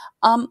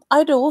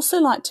 I'd also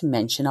like to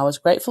mention I was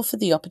grateful for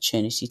the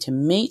opportunity to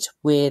meet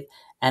with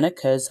Anna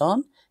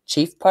Curzon,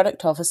 Chief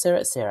Product Officer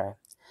at Xero.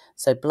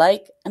 So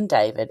Blake and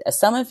David, as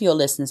some of your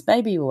listeners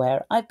may be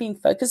aware, I've been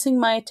focusing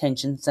my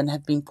attentions and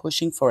have been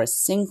pushing for a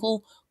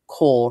single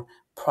core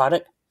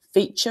product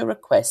feature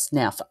request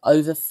now for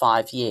over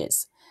 5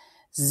 years.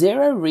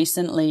 Xero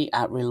recently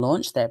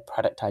relaunched their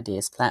product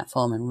ideas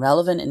platform, and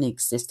relevant and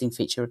existing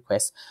feature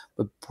requests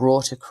were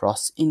brought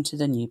across into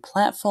the new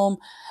platform,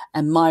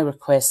 and my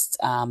request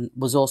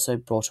was also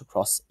brought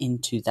across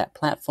into that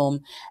platform,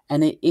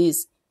 and it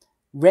is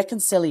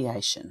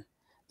reconciliation.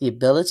 The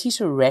ability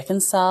to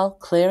reconcile,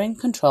 clear and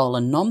control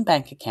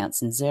non-bank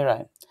accounts in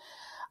Xero.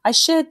 I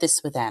shared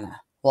this with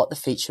Anna, what the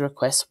feature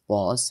request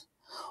was,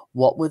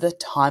 what were the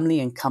timely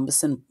and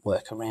cumbersome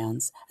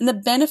workarounds, and the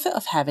benefit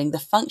of having the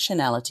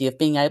functionality of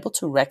being able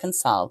to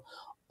reconcile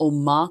or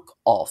mark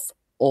off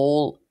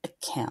all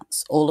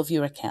accounts, all of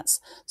your accounts.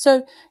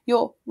 So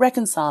you're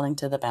reconciling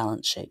to the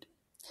balance sheet.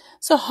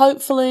 So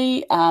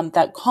hopefully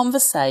that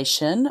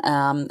conversation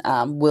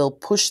will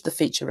push the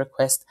feature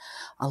request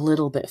a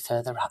little bit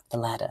further up the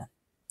ladder.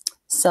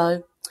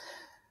 So,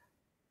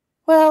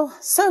 well,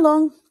 so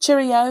long,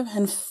 cheerio,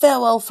 and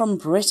farewell from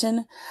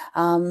Britain,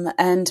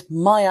 and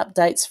my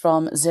updates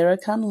from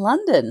Xerocon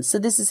London. So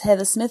this is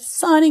Heather Smith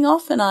signing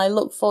off, and I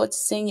look forward to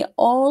seeing you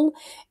all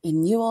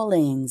in New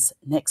Orleans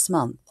next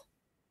month.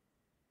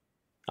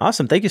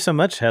 Awesome. Thank you so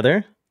much,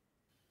 Heather.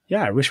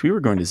 Yeah, I wish we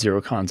were going to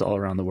Xerocons all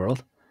around the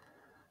world.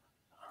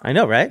 I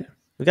know, right?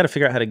 We got to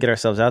figure out how to get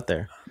ourselves out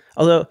there.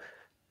 Although,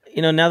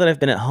 now that I've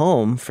been at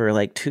home for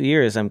like 2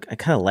 years, I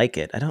kind of like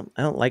it. I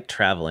don't like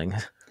traveling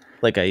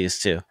like I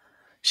used to.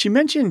 She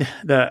mentioned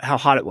how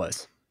hot it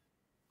was.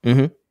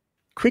 Mm-hmm.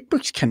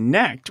 QuickBooks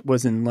Connect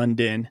was in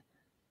London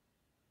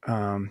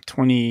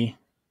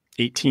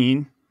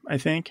 2018, I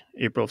think,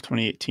 April of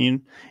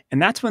 2018.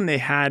 And that's when they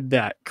had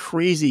that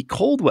crazy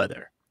cold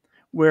weather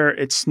where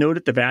it snowed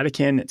at the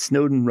Vatican, it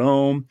snowed in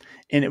Rome,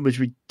 and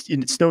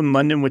it snowed in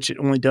London, which it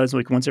only does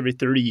like once every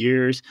 30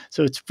 years.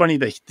 So it's funny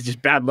that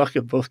just bad luck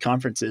of both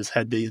conferences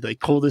had the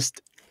like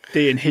coldest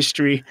day in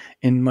history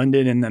in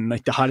London, and then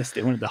like one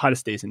of the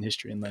hottest days in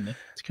history in London.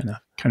 It's kind of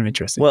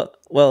interesting.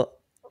 Well,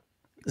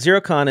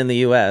 Xerocon in the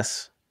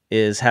US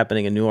is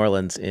happening in New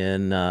Orleans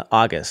in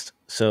August.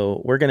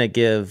 So we're going to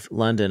give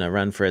London a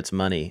run for its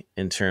money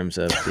in terms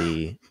of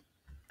the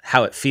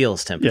how it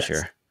feels temperature.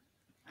 Yes.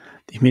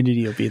 The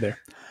humidity will be there.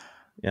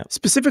 Yeah.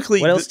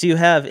 Specifically, what else do you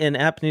have in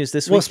app news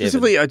this week? Well,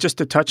 specifically, just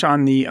to touch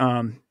on the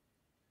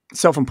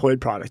self-employed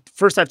product.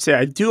 First, I have to say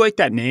I do like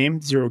that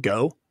name, Xero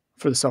Go,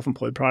 for the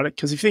self-employed product,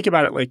 because if you think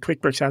about it, like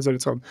QuickBooks has it,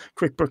 it's called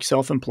QuickBooks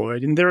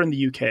Self-Employed, and they're in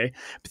the UK.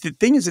 But the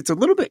thing is, it's a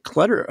little bit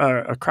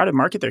a crowded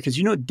market there, because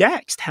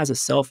Dext has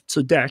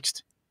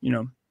Dext,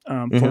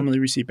 formerly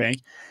Receipt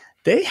Bank,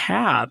 they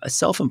have a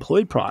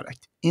self-employed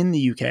product in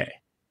the UK. I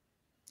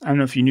don't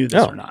know if you knew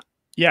this or not.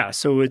 Yeah,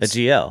 so it's a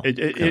GL.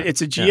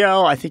 It's a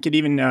GL. I think it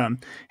even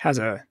has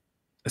a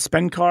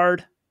spend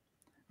card,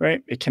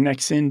 right? It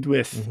connects in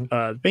with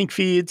bank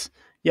feeds.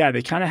 Yeah,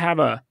 they kind of have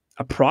a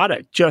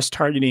product just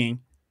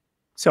targeting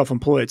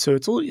self-employed. So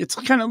it's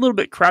kind of a little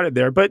bit crowded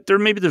there, but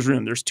there's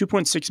room. There's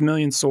 2.6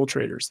 million sole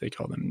traders, they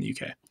call them in the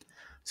UK.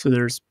 So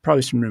there's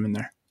probably some room in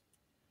there.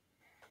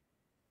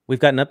 We've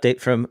got an update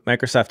from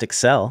Microsoft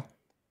Excel.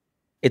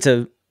 It's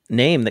a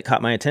name that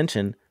caught my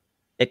attention.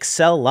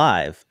 Excel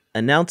Live.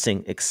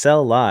 Announcing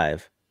Excel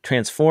Live,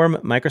 transform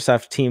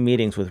Microsoft Team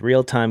meetings with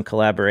real-time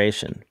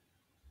collaboration.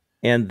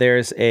 And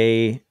there's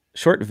a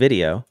short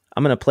video.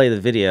 I'm going to play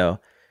the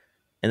video,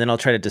 and then I'll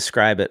try to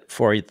describe it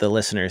for the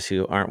listeners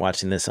who aren't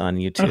watching this on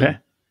YouTube. Okay.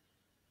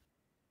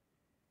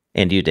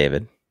 And you,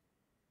 David.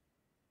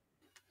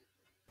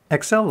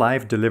 Excel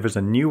Live delivers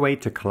a new way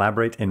to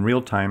collaborate in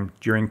real time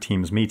during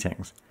Teams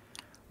meetings.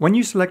 When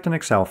you select an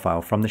Excel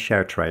file from the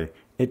share tray,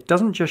 it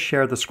doesn't just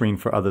share the screen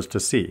for others to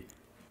see.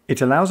 It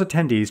allows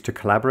attendees to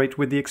collaborate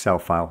with the Excel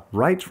file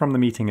right from the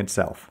meeting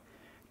itself.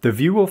 The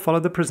view will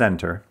follow the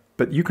presenter,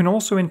 but you can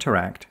also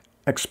interact,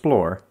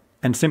 explore,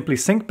 and simply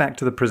sync back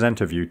to the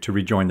presenter view to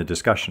rejoin the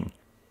discussion.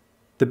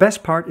 The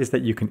best part is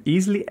that you can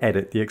easily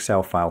edit the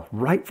Excel file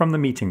right from the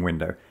meeting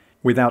window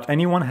without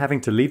anyone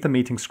having to leave the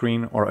meeting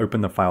screen or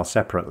open the file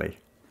separately.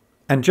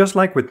 And just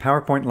like with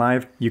PowerPoint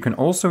Live, you can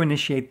also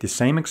initiate the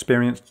same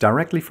experience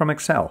directly from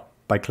Excel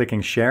by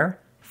clicking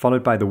Share,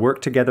 followed by the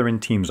Work Together in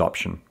Teams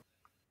option.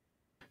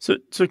 So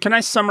can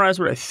I summarize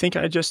what I think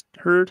I just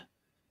heard?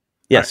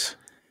 Yes. Right.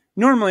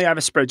 Normally, I have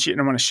a spreadsheet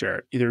and I want to share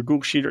it, either a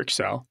Google Sheet or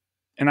Excel.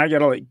 And I got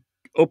to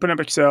open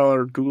up Excel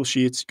or Google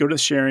Sheets, go to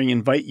sharing,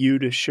 invite you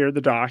to share the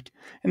doc,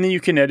 and then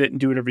you can edit and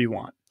do whatever you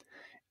want.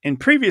 And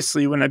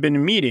previously, when I've been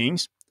in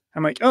meetings,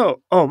 I'm like, oh,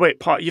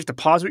 wait, you have to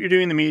pause what you're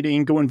doing in the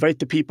meeting, go invite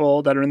the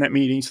people that are in that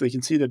meeting so they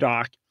can see the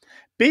doc.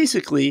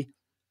 Basically,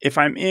 if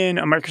I'm in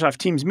a Microsoft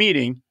Teams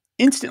meeting,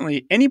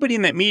 instantly, anybody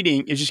in that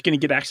meeting is just going to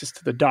get access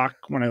to the doc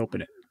when I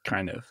open it,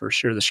 kind of, or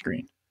share the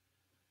screen.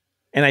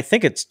 And I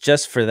think it's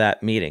just for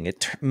that meeting.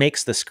 It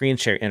makes the screen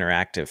share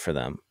interactive for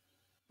them.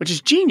 Which is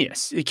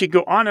genius. It could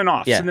go on and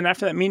off. Yeah. So then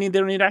after that meeting, they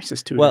don't need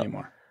access to it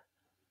anymore.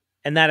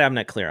 And that I'm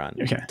not clear on.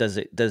 Okay.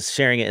 Does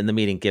sharing it in the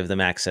meeting give them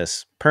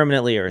access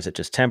permanently, or is it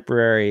just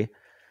temporary?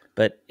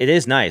 But it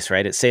is nice,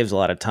 right? It saves a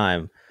lot of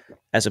time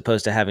as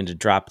opposed to having to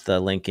drop the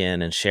link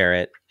in and share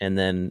it. And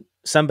then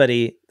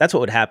that's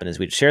what would happen is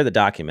we'd share the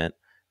document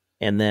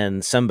and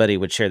then somebody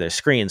would share their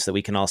screen so that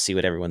we can all see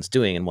what everyone's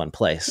doing in one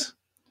place.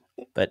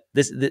 But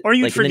or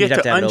you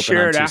forget to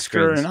unshare it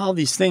after and all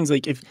these things.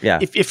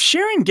 If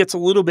sharing gets a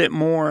little bit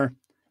more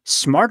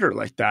smarter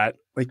like that,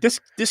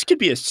 this could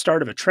be a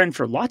start of a trend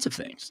for lots of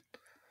things.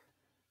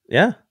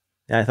 Yeah,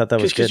 I thought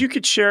that was good. Because you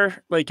could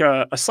share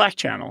a Slack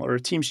channel or a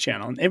Teams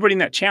channel, and everybody in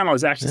that channel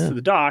has access to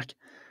the doc,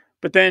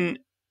 but then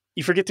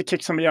you forget to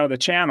kick somebody out of the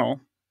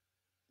channel,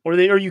 or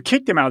you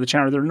kick them out of the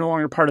channel, they're no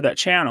longer part of that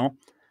channel,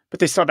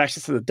 but they still have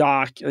access to the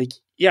doc.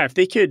 If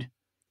they could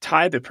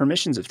tie the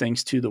permissions of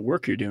things to the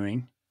work you're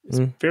doing, it's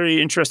a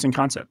very interesting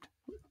concept.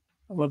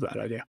 I love that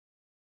idea.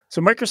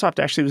 So Microsoft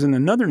actually was in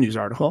another news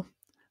article.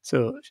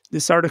 So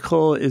this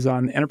article is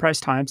on Enterprise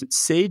Times. It's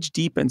Sage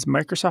deepens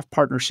Microsoft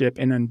partnership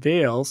and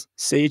unveils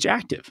Sage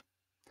Active.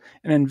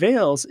 And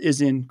unveils is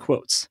in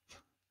quotes.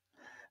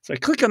 So I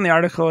click on the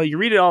article, you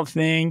read it all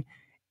thing,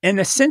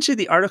 and essentially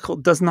the article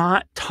does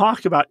not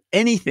talk about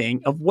anything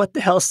of what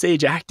the hell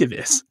Sage Active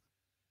is.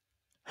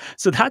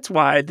 So that's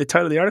why the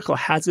title of the article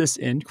has this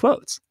in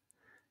quotes.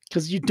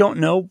 Because you don't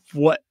know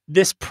what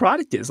this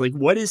product is.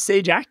 What is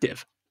Sage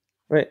Active?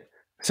 Right.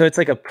 So it's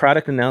like a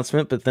product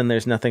announcement, but then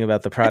there's nothing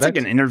about the product. It's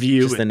like an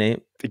interview with the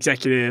name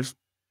executives.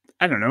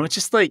 I don't know. It's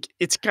just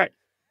it's got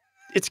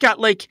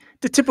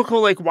the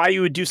typical why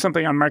you would do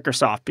something on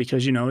Microsoft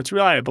because it's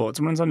reliable, it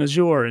runs on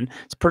Azure, and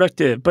it's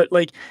productive. But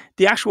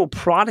the actual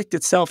product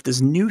itself,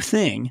 this new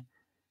thing,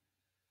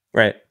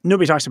 right?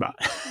 Nobody talks about.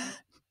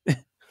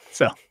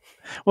 So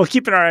we'll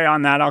keep an eye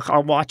on that.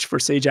 I'll watch for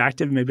Sage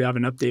Active. Maybe I'll have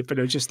an update.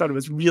 But I just thought it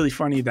was really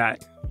funny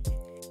that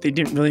they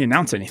didn't really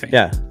announce anything.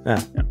 Yeah.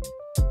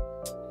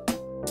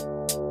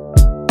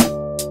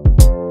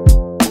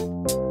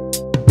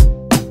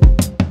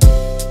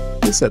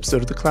 This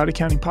episode of the Cloud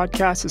Accounting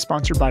Podcast is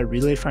sponsored by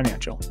Relay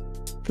Financial.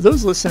 For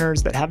those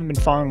listeners that haven't been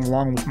following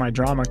along with my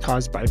drama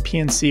caused by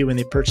PNC when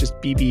they purchased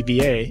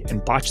BBVA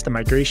and botched the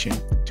migration,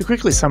 to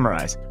quickly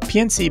summarize,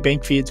 PNC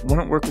bank feeds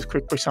wouldn't work with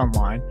QuickBooks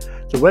Online.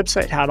 The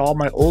website had all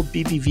my old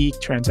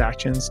BBV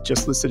transactions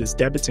just listed as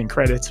debits and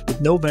credits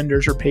with no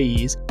vendors or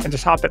payees, and to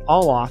top it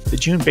all off, the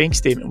June bank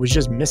statement was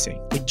just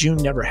missing, June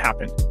never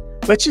happened.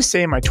 Let's just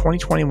say my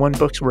 2021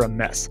 books were a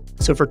mess.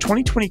 So for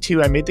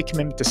 2022, I made the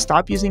commitment to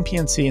stop using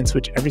PNC and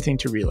switch everything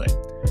to Relay.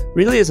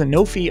 Relay is a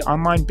no-fee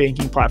online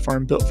banking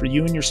platform built for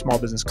you and your small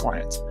business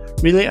clients.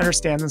 Relay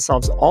understands and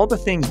solves all the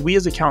things we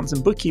as accountants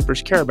and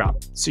bookkeepers care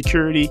about: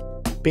 security,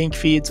 bank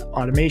feeds,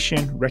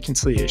 automation,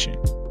 reconciliation.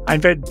 I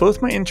invited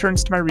both my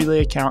interns to my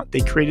Relay account. They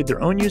created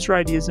their own user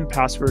IDs and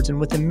passwords, and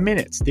within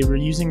minutes, they were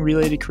using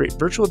Relay to create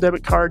virtual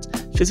debit cards,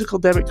 physical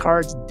debit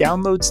cards,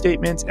 download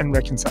statements, and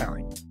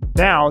reconciling.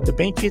 Now, the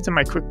bank feeds in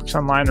my QuickBooks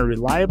Online are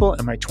reliable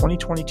and my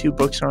 2022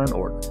 books are in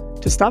order.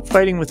 To stop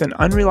fighting with an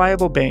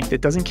unreliable bank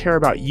that doesn't care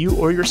about you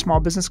or your small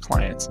business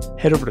clients,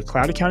 head over to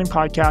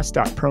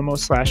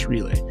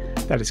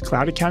cloudaccountingpodcast.promo/relay. That is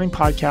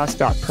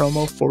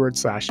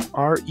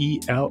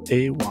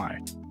cloudaccountingpodcast.promo/RELAY.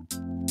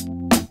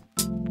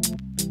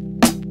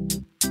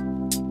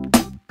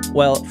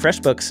 Well,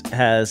 FreshBooks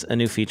has a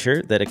new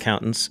feature that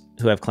accountants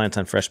who have clients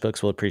on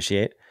FreshBooks will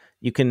appreciate.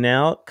 You can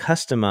now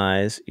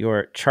customize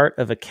your chart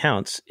of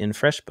accounts in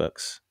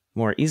FreshBooks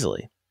more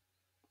easily.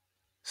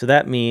 So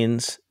that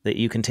means that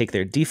you can take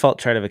their default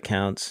chart of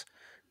accounts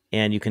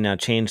and you can now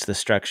change the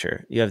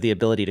structure. You have the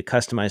ability to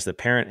customize the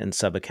parent and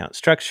sub-account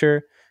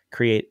structure,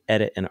 create,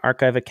 edit, and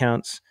archive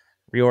accounts,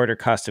 reorder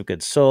cost of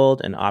goods sold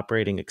and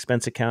operating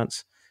expense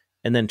accounts,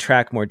 and then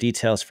track more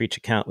details for each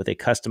account with a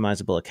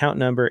customizable account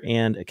number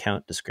and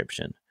account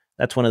description.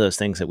 That's one of those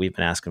things that we've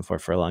been asking for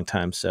a long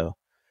time. So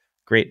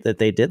great that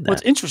they did that. Well,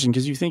 it's interesting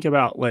because you think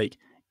about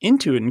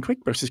Intuit and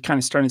QuickBooks is kind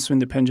of starting to swing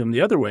the pendulum the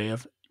other way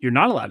of you're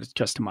not allowed to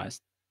customize.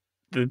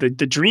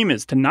 The dream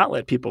is to not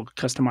let people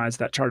customize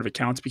that chart of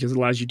accounts because it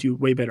allows you to do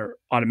way better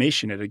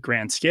automation at a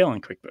grand scale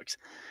in QuickBooks.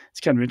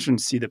 It's kind of interesting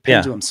to see the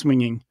pendulum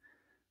swinging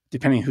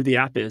depending on who the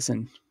app is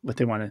and what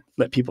they want to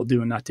let people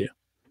do and not do.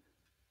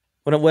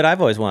 What I've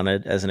always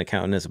wanted as an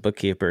accountant, as a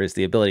bookkeeper, is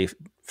the ability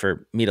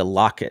for me to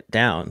lock it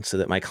down so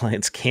that my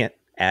clients can't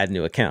add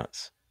new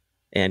accounts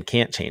and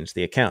can't change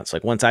the accounts.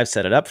 Like once I've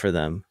set it up for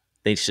them,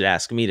 they should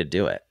ask me to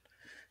do it.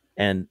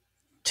 And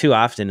too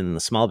often in the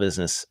small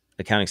business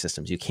accounting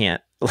systems, you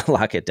can't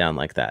lock it down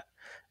like that.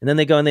 And then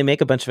they go and they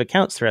make a bunch of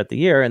accounts throughout the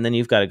year, and then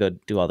you've got to go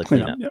do all the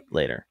cleanup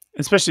later.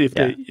 Especially if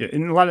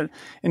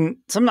and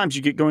sometimes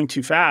you get going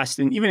too fast.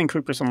 And even in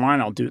QuickBooks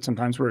Online, I'll do it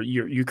sometimes where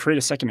you create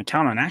a second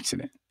account on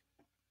accident,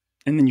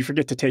 and then you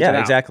forget to take it out. Yeah,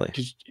 exactly.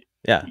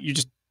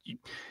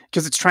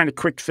 Because it's trying to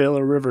quick fill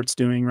or whatever it's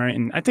doing, right?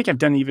 And I think I've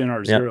done even in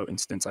our Xero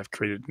instance. I've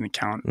created an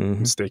account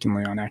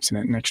mistakenly on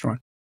accident. Next one.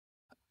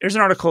 There's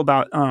an article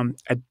about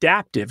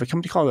Adaptive, a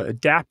company called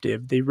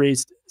Adaptive. They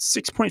raised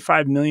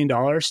 $6.5 million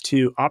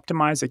to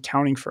optimize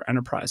accounting for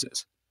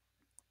enterprises.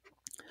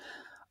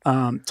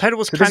 Title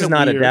was kind of weird. This is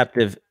not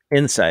Adaptive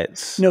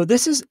Insights. No,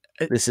 this is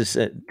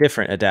a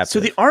different Adaptive.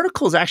 So the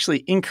article is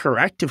actually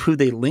incorrect of who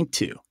they link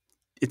to.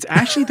 It's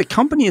actually the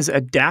company is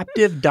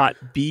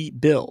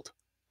adaptive.build.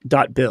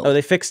 Oh,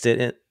 they fixed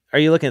it. Are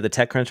you looking at the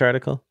TechCrunch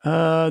article?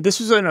 This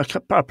was in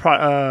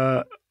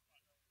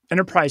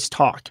Enterprise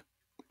Talk.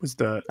 Was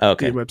the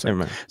website. Never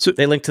mind. So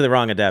they linked to the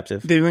wrong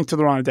Adaptive.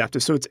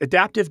 So it's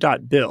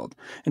adaptive.build.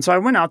 And so I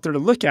went out there to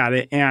look at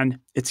it, and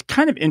it's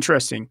kind of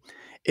interesting.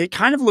 It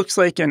kind of looks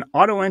like an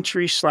auto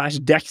entry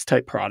 / Dex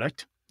type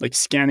product, like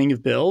scanning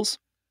of bills,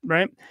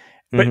 right?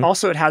 But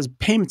also it has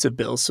payments of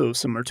bills, so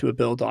similar to a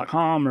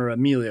bill.com or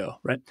Amelio,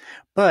 right?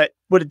 But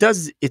what it does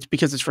is it's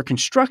because it's for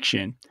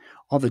construction,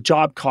 all the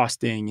job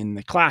costing and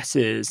the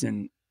classes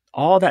and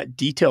all that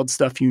detailed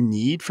stuff you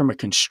need from a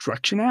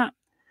construction app,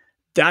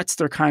 that's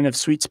their kind of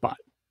sweet spot.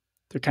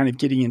 They're kind of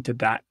getting into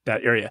that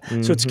area.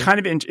 So it's kind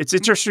of it's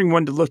interesting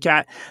one to look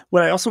at.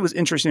 What I also was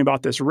interesting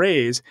about this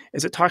raise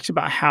is it talks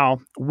about how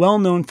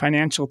well-known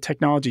financial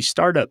technology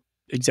startup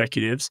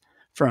executives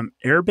from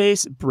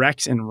Airbase,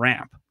 Brex, and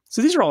Ramp.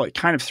 So these are all like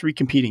kind of three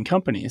competing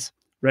companies,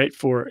 right,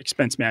 for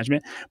expense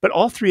management. But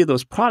all three of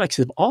those products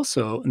have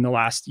also, in the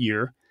last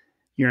year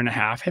and a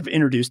half, have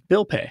introduced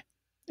bill pay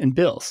and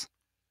bills.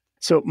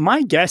 So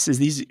my guess is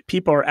these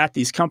people are at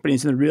these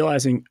companies and they're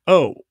realizing,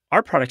 oh,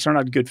 our products are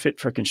not a good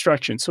fit for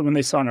construction. So when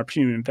they saw an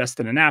opportunity to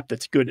invest in an app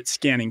that's good at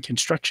scanning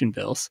construction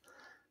bills,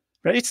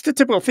 right? It's the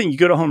typical thing. You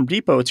go to Home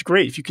Depot, it's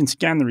great if you can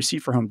scan the receipt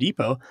for Home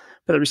Depot,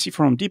 but the receipt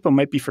for Home Depot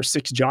might be for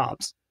 6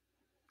 jobs.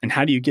 And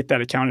how do you get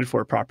that accounted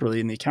for properly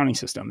in the accounting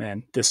system?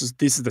 And this is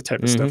the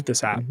type of stuff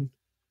this app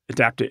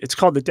Adaptive. It's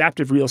called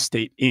Adaptive Real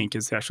Estate Inc.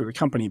 is actually the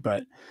company,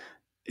 but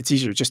it's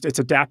easier. It's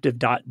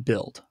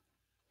adaptive.build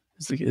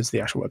is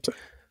the actual website.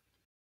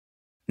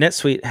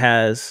 NetSuite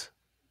has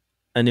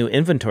a new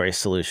inventory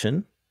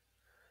solution,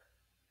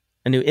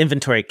 a new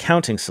inventory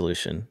counting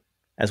solution,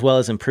 as well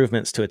as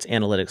improvements to its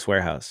analytics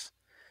warehouse.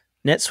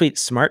 NetSuite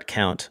Smart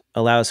Count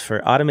allows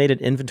for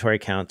automated inventory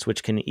counts,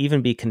 which can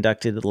even be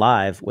conducted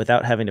live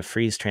without having to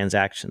freeze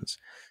transactions.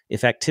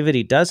 If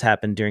activity does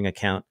happen during a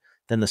count,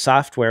 then the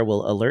software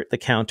will alert the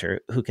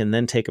counter, who can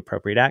then take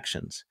appropriate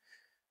actions.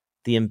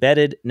 The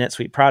embedded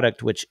NetSuite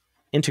product, which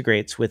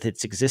integrates with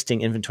its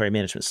existing inventory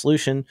management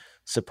solution,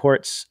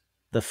 supports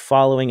the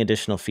following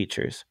additional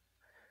features.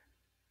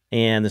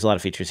 And there's a lot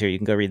of features here. You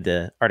can go read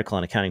the article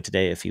on Accounting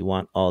Today if you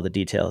want all the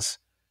details.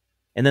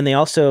 And then they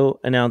also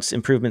announced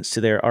improvements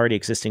to their already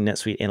existing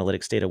NetSuite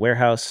Analytics data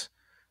warehouse.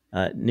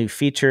 New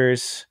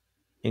features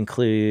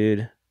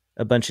include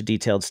a bunch of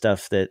detailed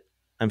stuff that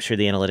I'm sure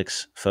the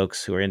analytics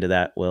folks who are into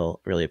that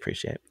will really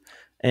appreciate.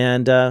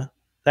 And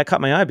that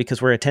caught my eye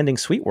because we're attending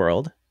Suite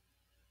World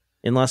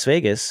in Las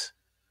Vegas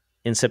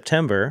in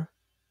September,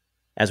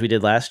 as we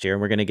did last year.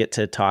 And we're going to get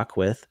to talk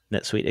with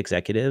NetSuite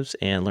executives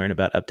and learn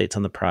about updates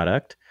on the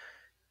product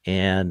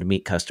and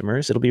meet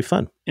customers. It'll be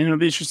fun. And it'll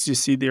be interesting to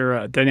see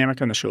their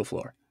dynamic on the show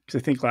floor.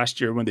 Because I think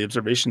last year one of the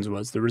observations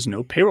was there was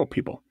no payroll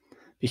people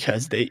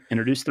because they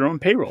introduced their own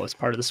payroll as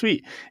part of the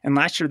suite. And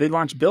last year they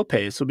launched bill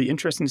pay. So it'll be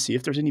interesting to see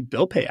if there's any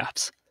bill pay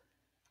apps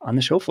on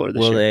the show floor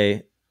this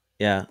year.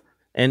 Yeah.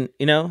 And,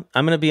 I'm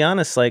going to be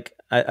honest, like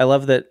I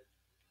love that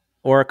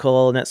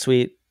Oracle,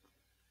 NetSuite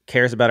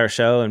cares about our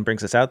show and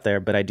brings us out there,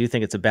 but I do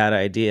think it's a bad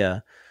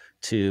idea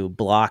to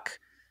block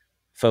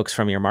folks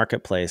from your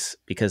marketplace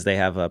because they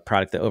have a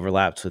product that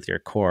overlaps with your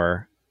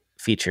core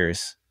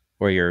features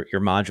or your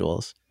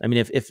modules. I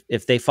mean,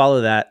 if they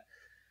follow that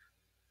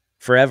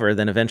forever,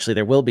 then eventually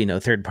there will be no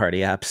third-party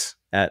apps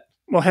at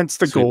hence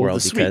the Suite goal World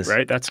of the suite,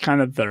 right? That's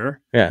kind of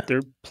their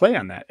play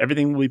on that.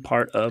 Everything will be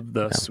part of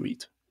the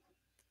suite.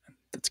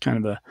 That's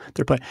kind of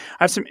their play.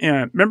 I have some.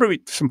 Remember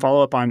some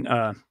follow up on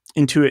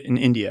Intuit in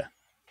India.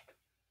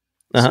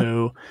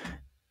 So,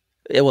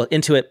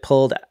 Intuit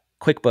pulled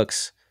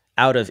QuickBooks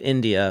out of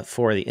India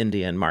for the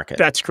Indian market.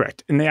 That's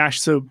correct. And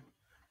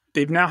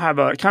they've now have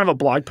a kind of a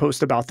blog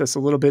post about this a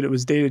little bit. It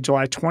was dated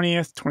July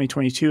 20th,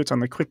 2022. It's on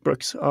the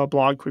QuickBooks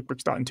blog,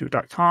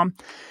 quickbooks.intuit.com.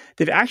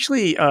 They've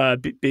actually,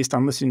 based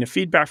on listening to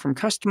feedback from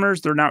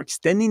customers, they're now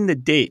extending the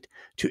date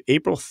to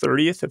April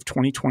 30th of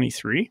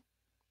 2023.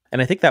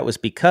 And I think that was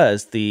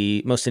because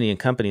most Indian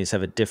companies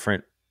have a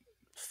different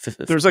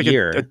There's like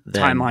year, a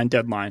timeline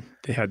deadline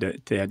they had to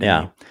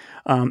yeah.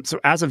 meet. So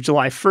as of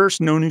July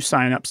 1st, no new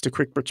signups to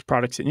QuickBooks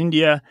products in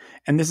India,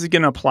 and this is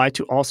going to apply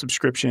to all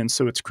subscriptions.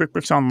 So it's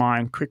QuickBooks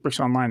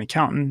Online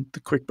Accountant, the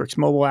QuickBooks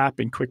mobile app,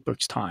 and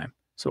QuickBooks Time.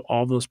 So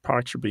all those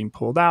products are being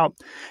pulled out.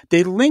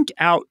 They link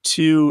out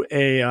to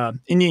a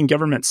Indian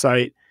government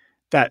site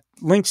that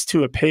links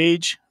to a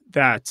page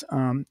that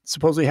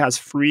supposedly has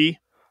free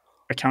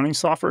accounting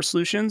software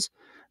solutions,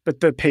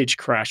 but the page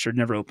crashed or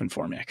never opened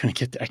for me. I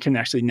couldn't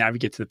actually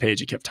navigate to the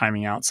page. It kept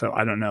timing out. So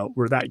I don't know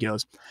where that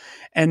goes.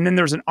 And then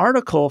there's an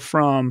article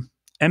from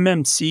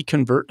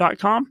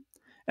mmcconvert.com,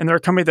 and they're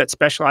a company that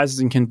specializes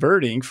in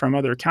converting from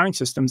other accounting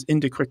systems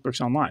into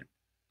QuickBooks Online.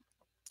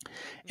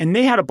 And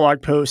they had a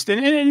blog post,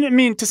 and I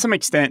mean, to some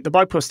extent, the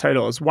blog post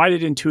title is "Why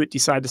Did Intuit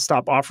Decide to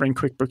Stop Offering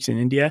QuickBooks in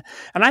India?"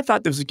 And I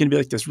thought this was going to be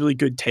like this really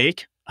good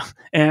take.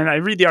 And I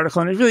read the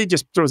article, and it really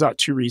just throws out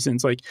two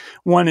reasons. Like,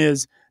 one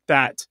is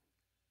that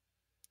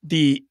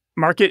the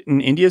market in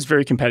India is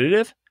very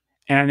competitive,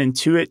 and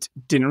Intuit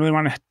didn't really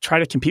want to try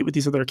to compete with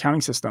these other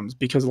accounting systems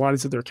because a lot of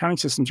these other accounting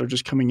systems are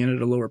just coming in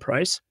at a lower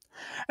price.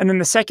 And then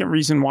the second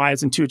reason why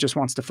is Intuit just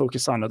wants to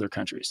focus on other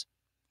countries.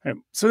 Right?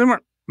 So they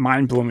weren't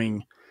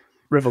mind-blowing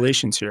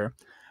revelations here.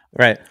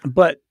 Right.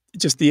 But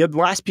just the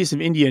last piece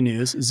of India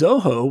news,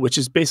 Zoho, which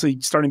is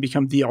basically starting to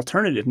become the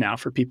alternative now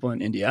for people in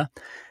India.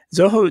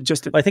 Zoho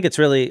just... Well, I think it's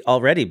really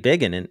already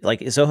big like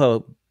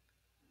Zoho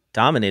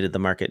dominated the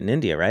market in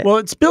India, right? Well,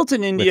 it's built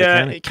in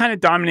India. It kind of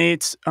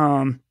dominates,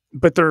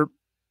 but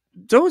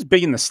Zoho's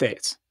big in the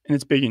States and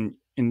it's big in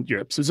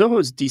Europe. So Zoho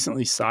is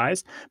decently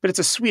sized, but it's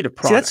a suite of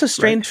products. See, that's so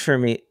strange for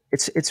me.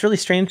 It's really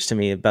strange to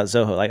me about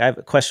Zoho. Like, I have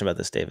a question about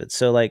this, David.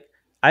 So, like,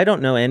 I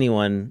don't know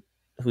anyone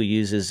who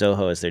uses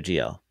Zoho as their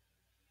GL.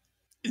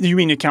 You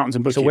mean accountants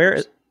and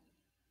bookkeepers?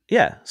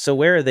 So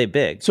where are they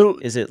big? So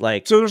is it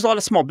like... So there's a lot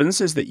of small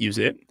businesses that use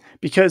it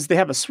because they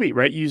have a suite,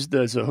 right? You use the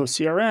Zoho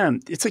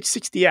CRM. It's like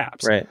 60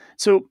 apps. Right.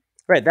 So...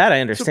 Right, that I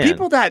understand. So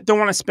people that don't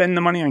want to spend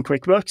the money on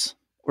QuickBooks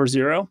or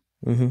Xero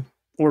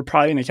or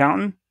probably an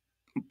accountant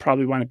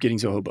probably wind up getting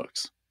Zoho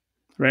Books,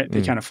 right?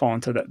 They kind of fall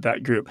into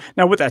that group.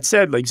 Now, with that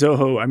said, like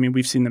Zoho, I mean,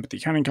 we've seen them at the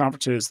accounting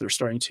conferences. They're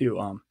starting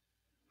to...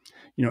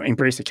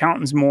 embrace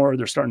accountants more.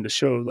 They're starting to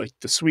show like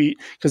the suite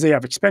because they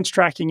have expense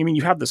tracking. I mean,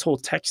 you have this whole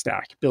tech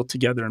stack built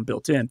together and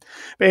built in.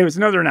 But anyways,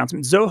 another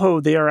announcement.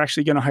 Zoho, they are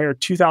actually going to hire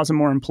 2,000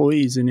 more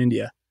employees in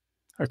India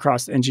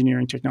across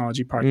engineering,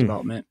 technology, product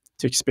development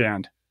to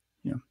expand,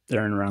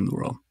 there and around the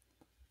world.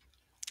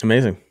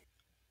 Amazing.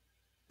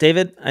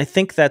 David, I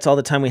think that's all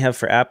the time we have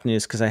for app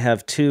news because I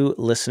have two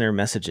listener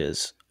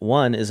messages.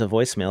 One is a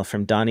voicemail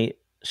from Donnie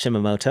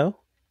Shimamoto,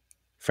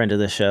 friend of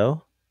the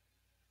show,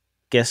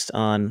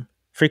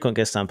 frequent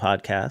guest on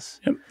podcasts,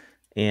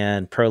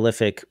 and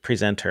prolific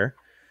presenter.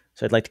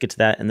 So I'd like to get to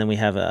that. And then we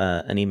have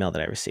an email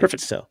that I received.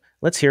 Perfect. So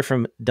let's hear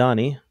from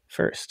Donnie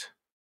first.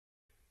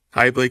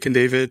 Hi, Blake and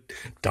David.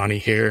 Donnie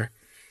here.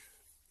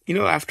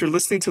 After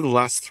listening to the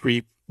last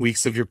 3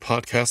 weeks of your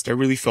podcast, I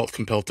really felt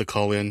compelled to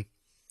call in.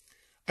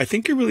 I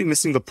think you're really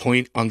missing the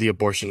point on the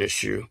abortion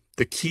issue.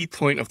 The key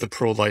point of the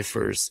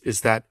pro-lifers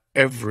is that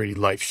every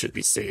life should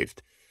be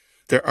saved.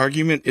 Their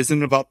argument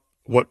isn't about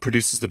what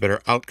produces the better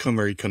outcome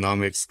or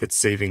economics, it's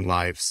saving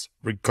lives,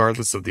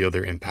 regardless of the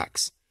other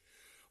impacts.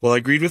 While I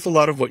agreed with a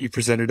lot of what you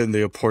presented in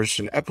the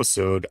abortion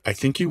episode, I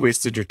think you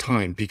wasted your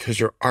time because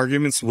your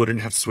arguments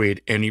wouldn't have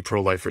swayed any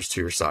pro-lifers to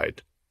your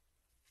side.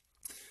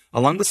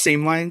 Along the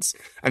same lines,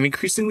 I'm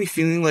increasingly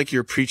feeling like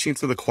you're preaching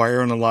to the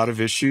choir on a lot of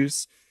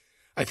issues.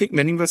 I think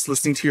many of us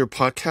listening to your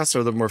podcast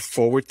are the more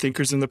forward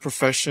thinkers in the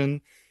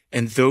profession,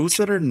 and those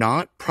that are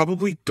not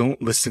probably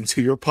don't listen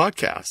to your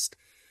podcast.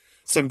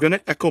 So I'm going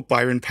to echo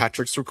Byron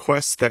Patrick's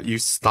request that you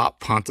stop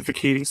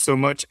pontificating so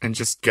much and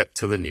just get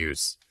to the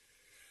news.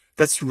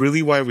 That's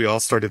really why we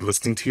all started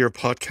listening to your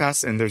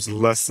podcast, and there's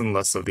less and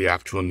less of the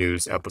actual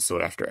news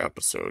episode after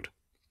episode.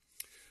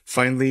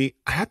 Finally,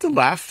 I had to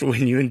laugh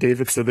when you and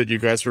David said that you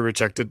guys were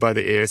rejected by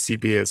the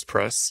AICBA's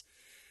press.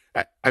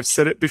 I've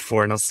said it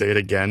before and I'll say it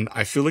again.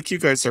 I feel like you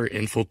guys are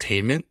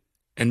infotainment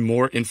and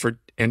more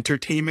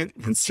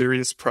entertainment than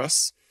serious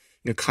press,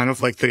 kind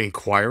of like the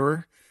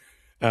Inquirer.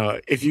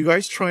 If you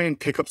guys try and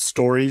pick up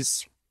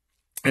stories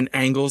and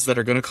angles that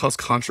are going to cause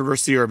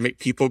controversy or make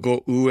people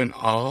go ooh and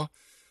ah,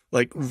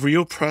 like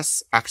real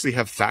press actually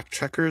have fact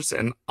checkers,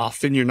 and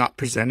often you're not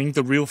presenting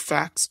the real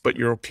facts, but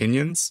your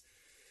opinions.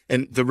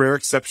 And the rare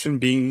exception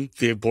being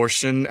the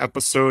abortion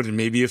episode and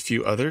maybe a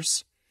few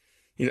others.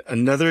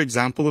 Another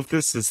example of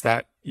this is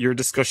that your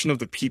discussion of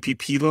the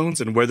PPP loans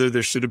and whether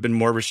there should have been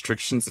more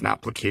restrictions and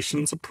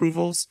applications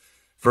approvals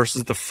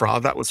versus the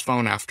fraud that was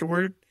found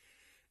afterward.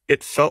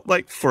 It felt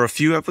like for a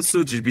few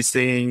episodes, you'd be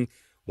saying,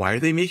 why are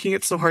they making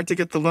it so hard to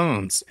get the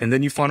loans? And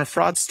then you found a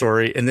fraud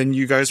story. And then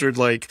you guys were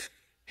like,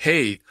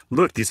 hey,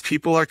 look, these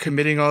people are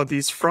committing all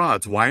these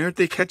frauds. Why aren't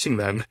they catching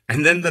them?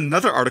 And then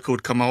another article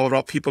would come out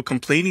about people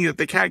complaining that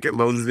they can't get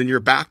loans. And then you're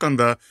back on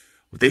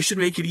they should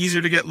make it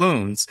easier to get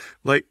loans.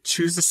 Like,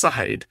 choose a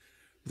side.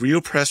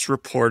 Real press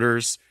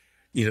reporters,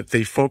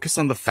 they focus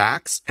on the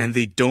facts and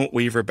they don't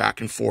waver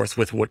back and forth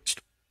with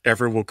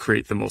ever will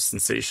create the most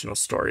sensational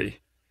story.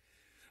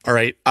 All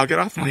right, I'll get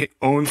off my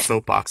own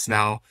soapbox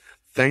now.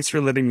 Thanks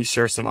for letting me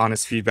share some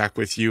honest feedback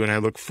with you, and I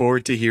look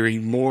forward to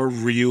hearing more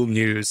real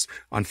news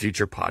on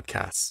future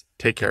podcasts.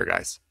 Take care,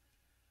 guys.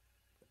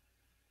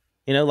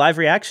 Live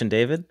reaction,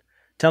 David.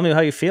 Tell me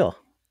how you feel.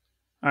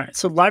 All right,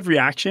 so live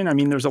reaction, I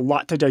mean, there's a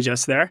lot to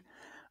digest there.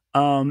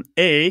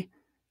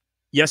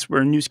 Yes,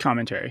 we're a news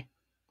commentary,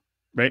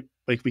 right?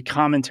 Like we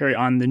commentary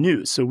on the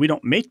news. So we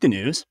don't make the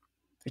news.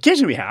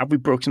 Occasionally we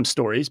broke some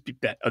stories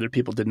that other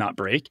people did not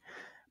break,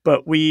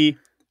 but we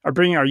are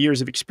bringing our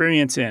years of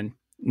experience and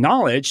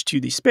knowledge to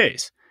the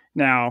space.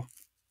 Now,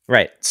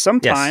 right.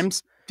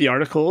 Sometimes the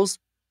articles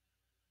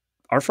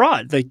are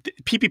fraud. Like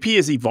PPP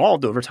has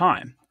evolved over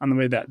time on the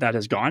way that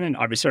has gone. And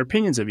obviously our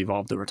opinions have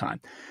evolved over time.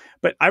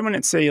 But I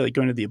wouldn't say like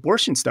going to the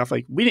abortion stuff,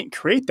 like we didn't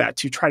create that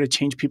to try to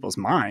change people's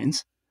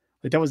minds.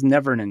 Like that was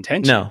never an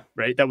intention,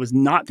 right? That was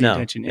not the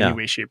intention in any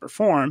way, shape, or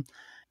form.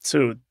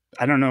 So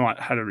I don't know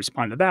how to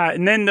respond to that.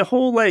 And then the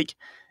whole like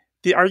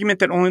the argument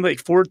that only like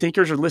forward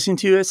thinkers are listening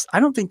to us, I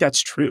don't think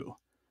that's true.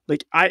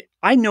 Like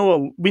we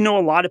know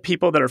a lot of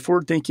people that are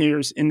forward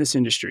thinkers in this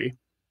industry,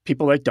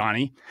 people like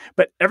Donnie.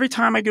 But every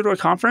time I go to a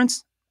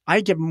conference,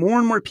 I get more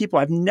and more people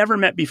I've never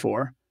met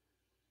before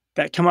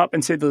that come up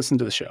and say they listen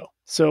to the show.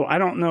 So I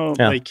don't know,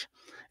 like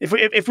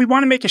if we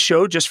want to make a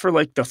show just for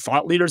like the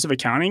thought leaders of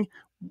accounting,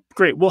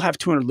 great, we'll have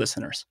 200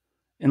 listeners.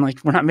 And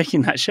like, we're not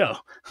making that show.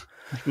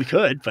 Like, we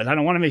could, but I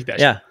don't want to make that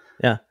show.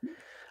 Yeah.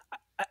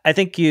 I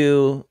think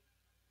you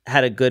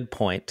had a good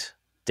point,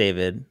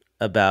 David,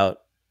 about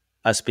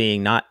us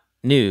being not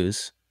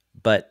news,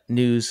 but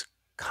news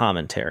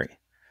commentary.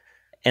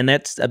 And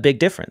that's a big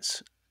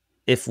difference.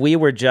 If we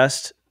were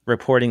just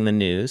reporting the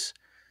news,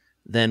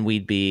 then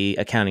we'd be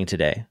Accounting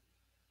Today,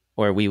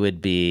 or we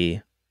would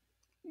be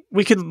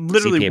we could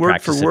literally CPA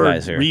word for word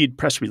advisor. Read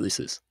press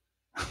releases.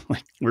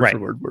 Like word for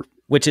word.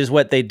 Which is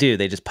what they do.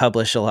 They just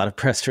publish a lot of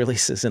press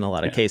releases in a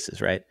lot of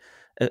cases, right?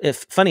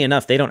 If funny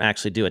enough, they don't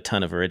actually do a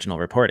ton of original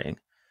reporting.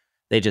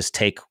 They just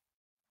take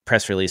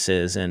press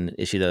releases and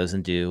issue those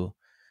and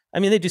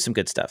they do some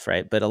good stuff,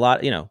 right? But a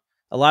lot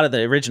of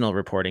the original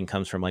reporting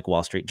comes from like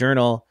Wall Street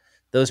Journal.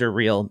 Those are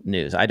real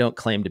news. I don't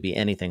claim to be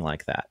anything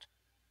like that.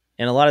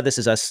 And a lot of this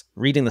is us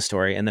reading the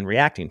story and then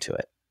reacting to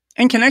it.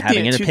 And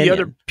connecting it to the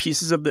other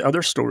pieces of the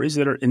other stories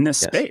that are in this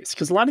space.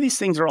 Because a lot of these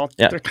things are all,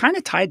 they're kind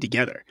of tied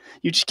together.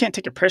 You just can't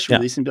take a press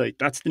release and be like,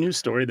 that's the news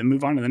story, then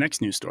move on to the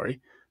next news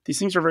story. These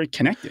things are very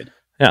connected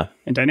and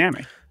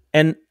dynamic.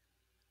 And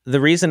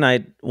the reason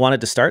I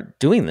wanted to start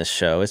doing this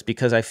show is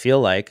because I feel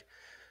like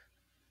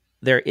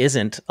there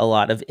isn't a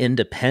lot of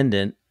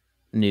independent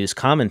news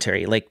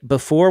commentary. Like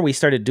before we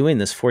started doing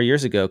this 4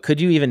 years ago, could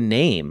you even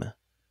name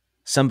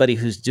somebody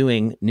who's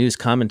doing news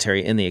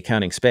commentary in the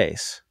accounting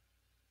space?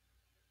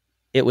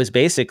 It was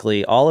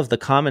basically all of the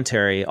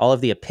commentary, all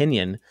of the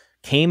opinion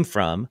came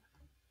from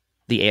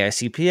the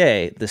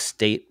AICPA, the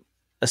state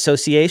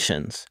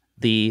associations,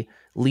 the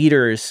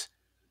leaders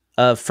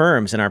of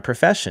firms in our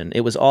profession.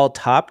 It was all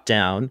top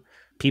down,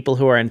 people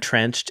who are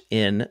entrenched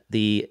in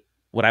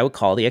what I would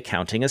call the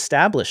accounting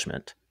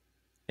establishment.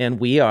 And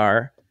we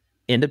are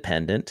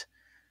independent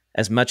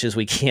as much as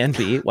we can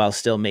be while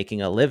still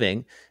making a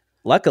living.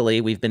 Luckily,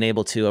 we've been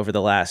able to, over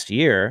the last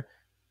year,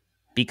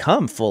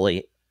 become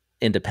fully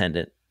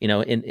independent. We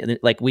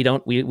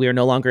are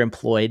no longer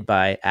employed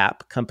by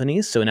app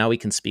companies. So now we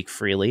can speak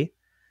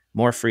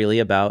more freely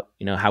about,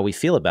 how we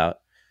feel about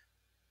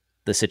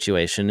the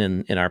situation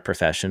in our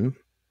profession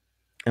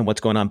and what's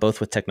going on both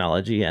with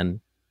technology and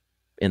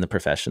in the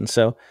profession.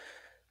 So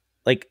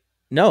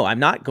no, I'm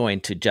not going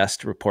to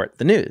just report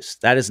the news.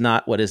 That is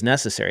not what is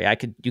necessary.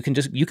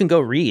 You can go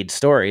read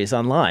stories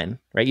online,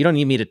 right? You don't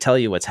need me to tell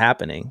you what's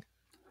happening.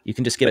 You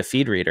can just get a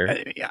feed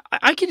reader.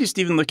 I could just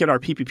even look at our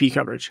PPP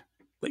coverage.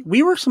 Like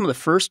we were some of the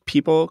first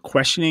people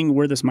questioning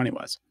where this money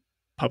was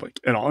public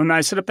at all. And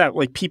I set up that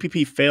like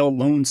PPP fail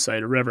loan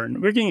site or whatever,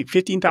 and we're getting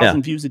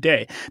 15,000 views a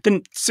day.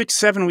 Then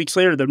 6-7 weeks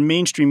later, the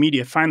mainstream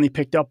media finally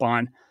picked up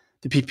on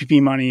the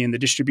PPP money and the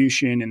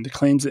distribution and the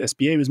claims that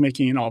SBA was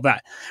making and all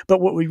that.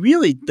 But what we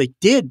really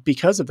did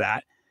because of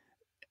that,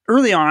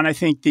 early on, I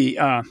think the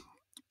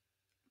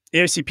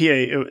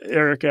AICPA,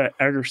 Erica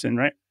Agerson,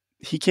 right?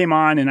 He came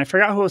on, and I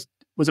forgot who was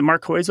it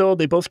Mark Hoisel?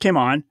 They both came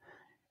on,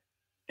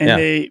 and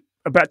they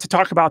to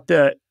talk about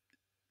the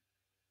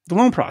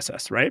loan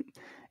process, right?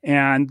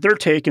 And their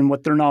take and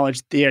what their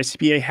knowledge the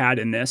AICPA had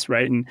in this,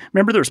 right? And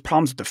remember, there was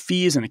problems with the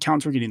fees, and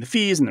accountants were getting the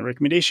fees and the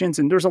recommendations,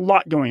 and there's a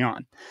lot going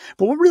on.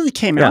 But what really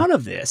came out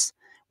of this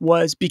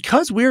was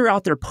because we were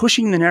out there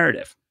pushing the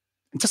narrative,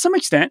 and to some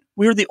extent,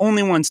 we were the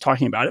only ones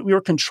talking about it. We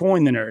were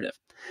controlling the narrative.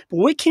 But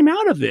what came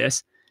out of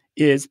this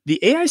is the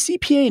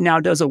AICPA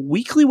now does a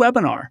weekly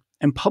webinar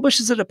and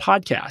publishes it a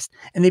podcast.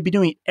 And they've been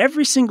doing it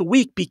every single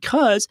week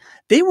because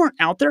they weren't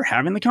out there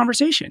having the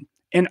conversation.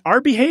 And our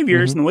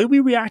behaviors and the way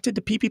we reacted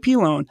to PPP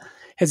loan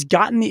has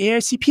gotten the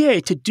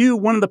AICPA to do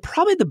one of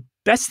probably the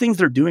best things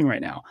they're doing right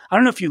now. I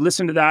don't know if you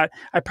listen to that.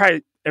 I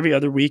probably every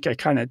other week I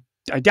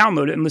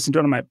download it and listen to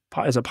it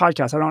as a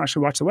podcast. I don't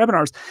actually watch the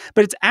webinars,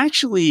 but it's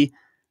actually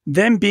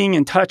them being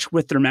in touch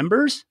with their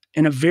members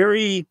in a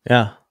very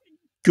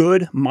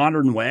good,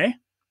 modern way.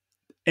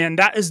 And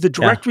that is the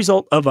direct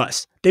result of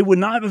us. They would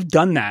not have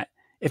done that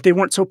if they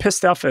weren't so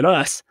pissed off at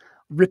us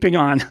ripping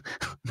on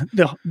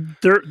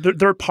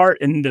their part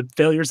in the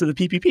failures of the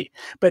PPP.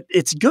 But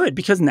it's good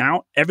because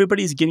now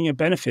everybody's getting a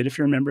benefit if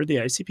you're a member of the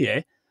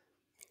ICPA.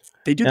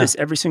 They do this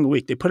every single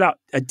week. They put out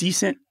a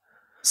decent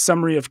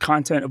summary of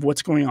content of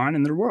what's going on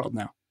in their world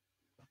now.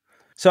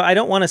 So I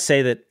don't want to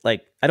say that,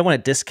 like, I don't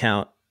want to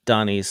discount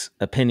Donnie's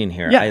opinion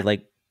here. Yeah. I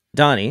like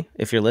Donnie,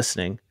 if you're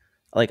listening,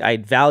 like, I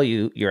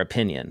value your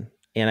opinion,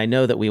 and I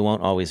know that we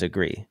won't always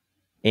agree.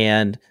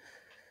 And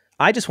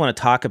I just want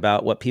to talk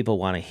about what people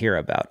want to hear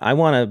about. I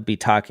want to be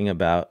talking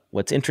about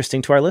what's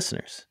interesting to our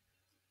listeners.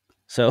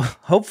 So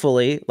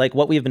hopefully, like,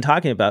 what we've been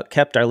talking about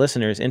kept our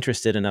listeners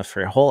interested enough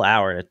for a whole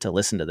hour to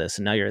listen to this.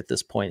 And now you're at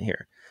this point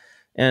here.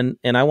 And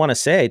I want to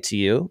say to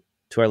you,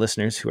 to our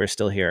listeners who are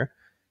still here,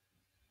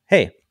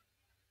 hey,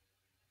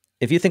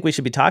 if you think we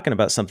should be talking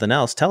about something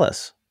else, tell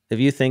us. If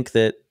you think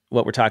that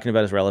what we're talking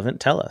about is relevant,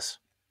 tell us.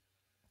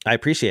 I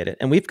appreciate it.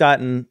 And we've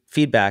gotten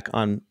feedback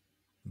on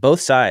both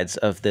sides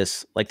of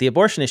this. Like, the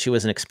abortion issue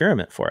was an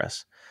experiment for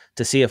us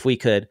to see if we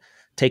could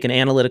take an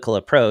analytical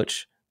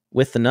approach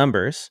with the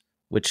numbers,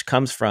 which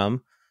comes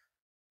from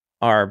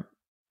our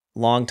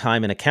long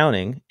time in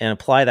accounting, and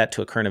apply that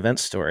to a current event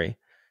story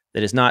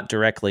that is not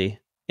directly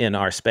in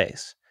our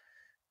space.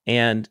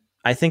 And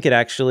I think it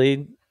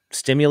actually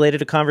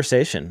stimulated a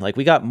conversation. Like,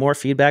 we got more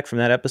feedback from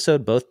that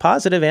episode, both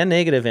positive and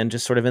negative, and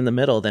just sort of in the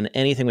middle, than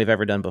anything we've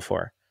ever done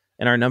before.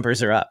 And our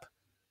numbers are up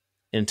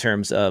in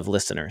terms of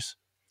listeners.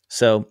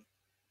 So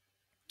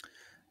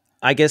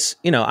I guess,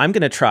 I'm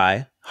going to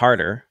try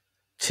harder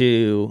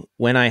to,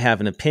 when I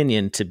have an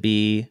opinion, to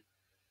be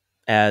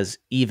as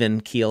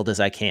even keeled as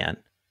I can,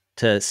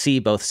 to see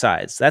both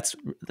sides. That's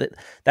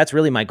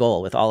really my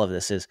goal with all of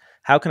this, is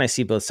how can I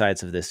see both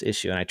sides of this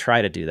issue? And I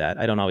try to do that.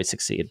 I don't always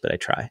succeed, but I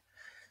try.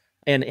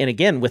 And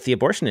again, with the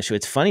abortion issue,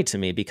 it's funny to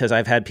me because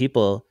I've had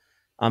people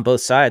on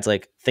both sides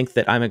like think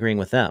that I'm agreeing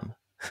with them.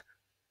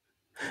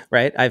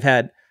 Right? I've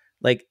had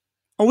like,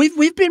 we've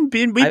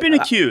been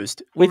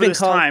accused over this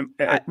time.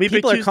 We've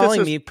been accused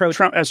calling me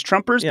Trump as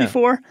Trumpers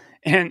before,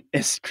 and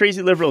as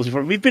crazy liberals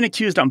before. We've been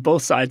accused on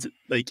both sides,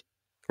 like,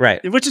 right,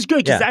 which is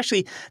good because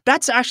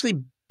that's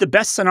actually the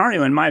best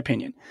scenario in my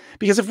opinion.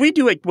 Because if we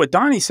do like what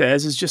Donnie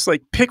says, is just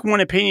like pick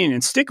one opinion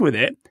and stick with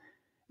it.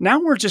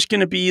 Now we're just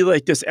going to be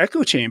like this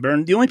echo chamber,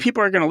 and the only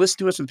people who are going to listen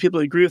to us are the people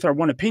who agree with our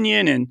one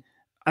opinion. And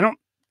I don't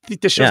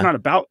think this show's not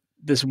about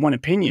this one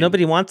opinion.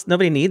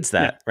 Nobody needs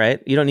that,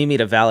 right? You don't need me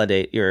to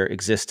validate your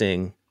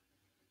existing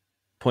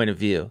point of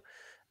view.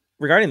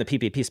 Regarding the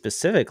PPP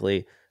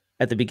specifically,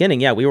 at the beginning,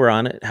 we were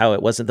on it, how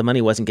the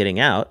money wasn't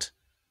getting out.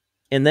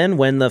 And then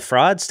when the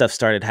fraud stuff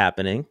started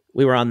happening,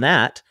 we were on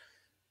that.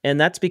 And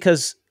that's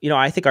because,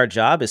 I think our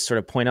job is sort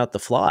of point out the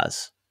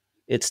flaws.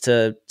 It's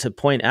to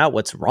point out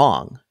what's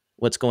wrong,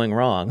 what's going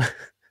wrong,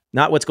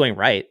 not what's going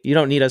right. You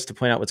don't need us to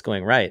point out what's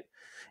going right.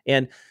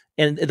 And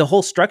the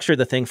whole structure of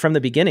the thing from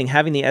the beginning,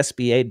 having the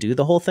SBA do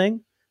the whole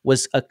thing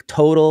was a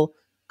total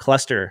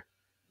cluster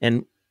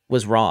and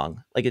was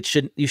wrong. Like,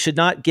 you should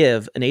not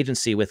give an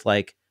agency with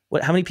like,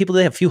 how many people do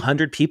they have? A few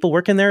hundred people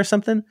working there or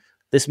something?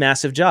 This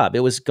massive job. It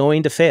was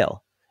going to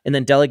fail. And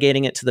then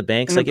delegating it to the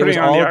banks, like, it was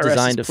all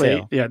designed to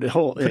fail. Yeah, the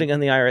whole putting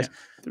on the IRS.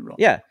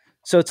 Yeah.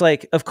 So it's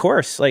like, of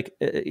course, like,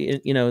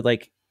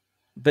 like,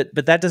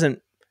 but that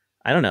doesn't,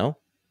 I don't know.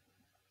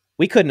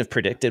 We couldn't have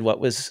predicted what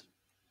was,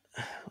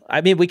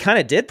 we kind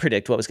of did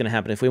predict what was going to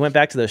happen. If we went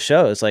back to those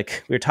shows,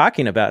 like, we were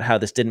talking about how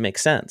this didn't make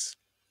sense.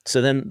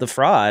 So then the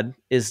fraud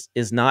is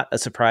not a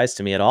surprise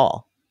to me at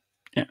all.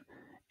 Yeah.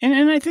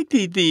 And I think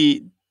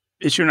the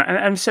issue, and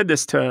I've said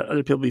this to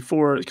other people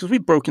before, because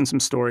we've broken some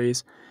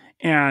stories,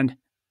 and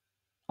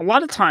a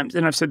lot of times,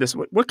 and I've said this,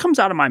 what comes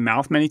out of my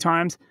mouth many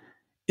times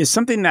is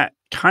something that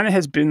kind of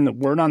has been the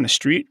word on the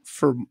street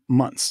for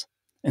months.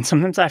 And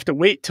sometimes I have to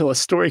wait till a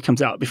story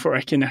comes out before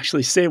I can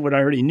actually say what I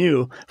already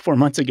knew 4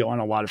 months ago on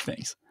a lot of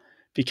things,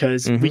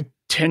 because we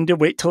tend to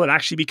wait till it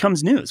actually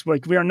becomes news.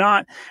 Like, we are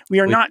not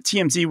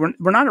TMZ.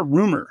 We're not a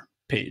rumor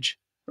page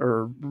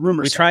or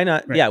rumor. We try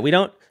not. Right? Yeah, we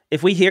don't.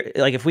 If we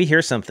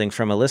hear something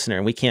from a listener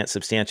and we can't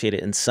substantiate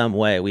it in some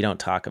way, we don't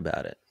talk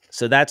about it.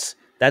 So that's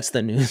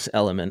the news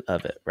element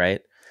of it,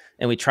 right?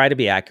 And we try to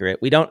be accurate.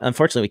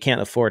 Unfortunately, we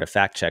can't afford a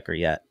fact checker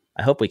yet.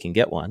 I hope we can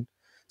get one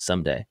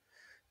someday.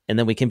 And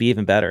then we can be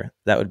even better.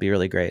 That would be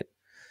really great.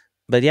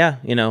 But yeah,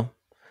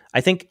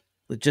 I think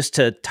just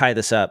to tie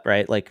this up,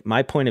 right? Like,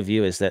 my point of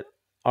view is that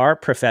our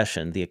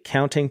profession, the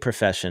accounting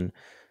profession,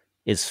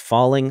 is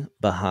falling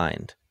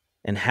behind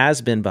and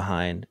has been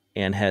behind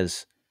and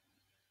has,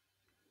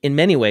 in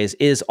many ways,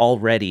 is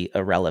already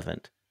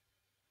irrelevant.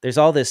 There's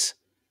all this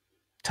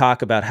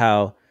talk about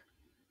how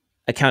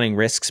accounting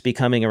risks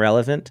becoming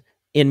irrelevant.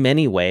 In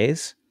many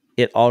ways,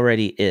 it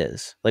already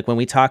is. Like, when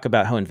we talk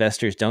about how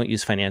investors don't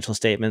use financial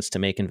statements to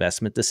make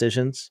investment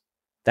decisions,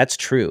 that's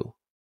true.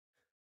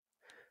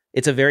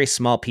 It's a very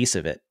small piece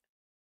of it.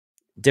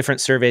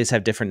 Different surveys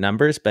have different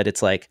numbers, but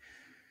it's like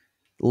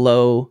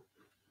low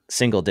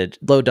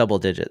low double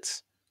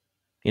digits.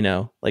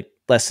 Like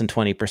less than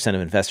 20%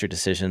 of investor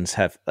decisions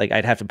have, like,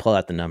 I'd have to pull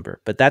out the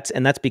number, but that's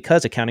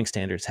because accounting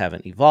standards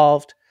haven't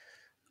evolved.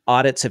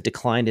 Audits have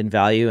declined in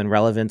value and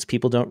relevance.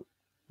 People don't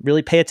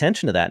really pay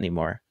attention to that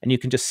anymore. And you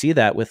can just see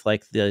that with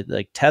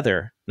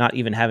Tether not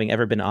even having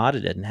ever been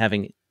audited and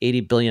having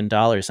 $80 billion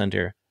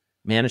under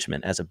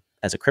management as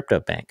a crypto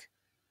bank.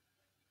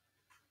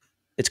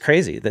 It's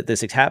crazy that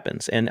this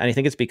happens. And I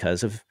think it's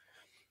because of,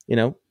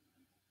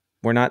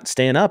 we're not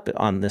staying up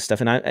on this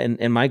stuff.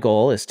 And my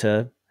goal is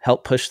to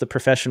help push the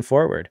profession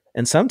forward.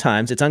 And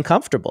sometimes it's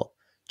uncomfortable.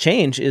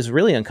 Change is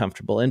really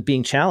uncomfortable, and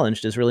being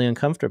challenged is really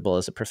uncomfortable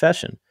as a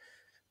profession.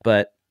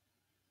 But,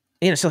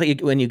 so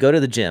when you go to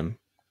the gym,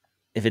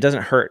 if it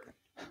doesn't hurt,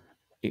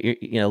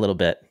 a little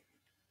bit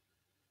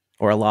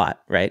or a lot,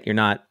 right? You're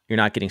not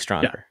getting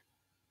stronger. Yeah.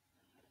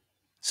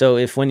 So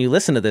if when you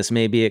listen to this,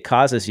 maybe it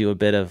causes you a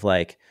bit of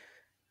like,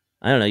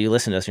 I don't know, you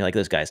listen to us and you're like,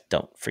 those guys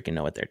don't freaking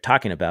know what they're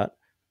talking about.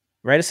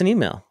 Write us an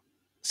email,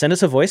 send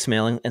us a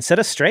voicemail, and set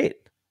us straight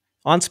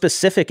on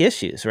specific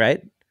issues,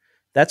 right?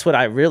 That's what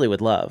I really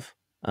would love.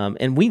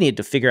 And we need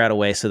to figure out a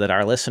way so that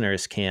our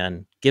listeners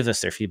can give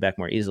us their feedback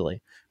more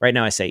easily. Right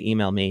now I say,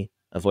 email me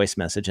a voice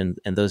message, and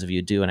those of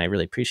you do, and I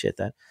really appreciate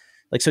that.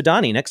 Like, so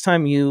Donnie, next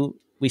time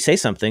we say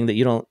something that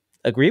you don't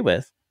agree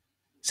with,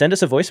 send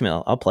us a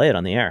voicemail. I'll play it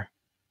on the air.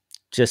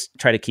 Just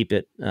try to keep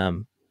it.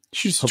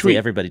 Hopefully tweet.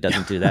 Everybody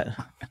doesn't do that.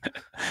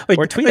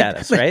 Or tweet at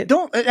us, right?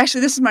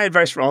 Actually, this is my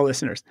advice for all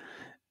listeners.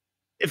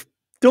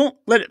 Don't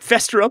let it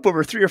fester up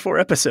over 3 or 4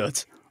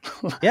 episodes.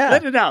 Yeah.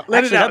 Let it out.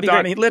 Let it out,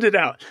 Donnie. Let it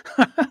out.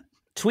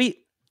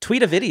 Tweet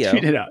a video.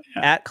 Tweet it out.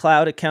 Yeah. At the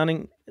Cloud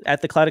Accounting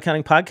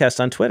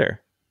Podcast on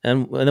Twitter.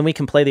 And then we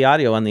can play the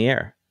audio on the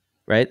air,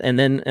 right? And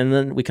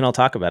then we can all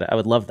talk about it. I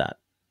would love that.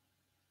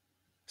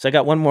 So I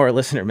got one more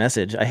listener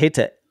message. I hate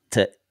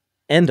to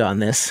end on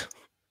this.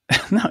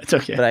 No, it's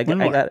okay. But I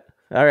got it.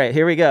 All right,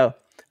 here we go.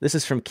 This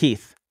is from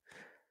Keith.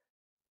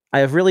 I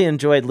have really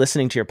enjoyed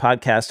listening to your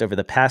podcast over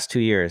the past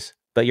 2 years,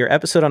 but your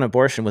episode on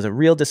abortion was a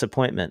real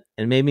disappointment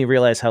and made me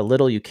realize how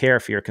little you care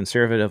for your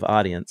conservative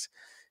audience.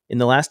 In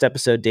the last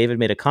episode, David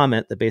made a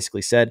comment that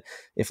basically said,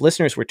 if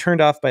listeners were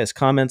turned off by his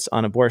comments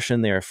on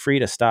abortion, they are free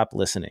to stop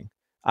listening.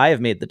 I have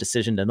made the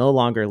decision to no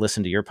longer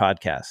listen to your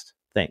podcast.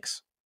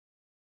 Thanks.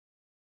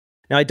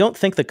 Now, I don't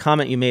think the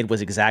comment you made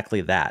was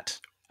exactly that.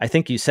 I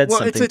think you said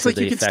something it's like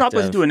you can stop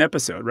listening to an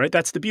episode, right?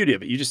 That's the beauty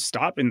of it. You just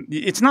stop, and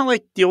it's not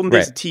like the olden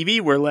days of TV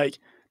where like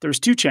there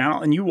was 2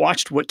 channels and you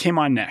watched what came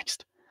on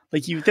next.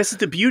 Like this is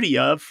the beauty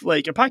of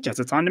like a podcast.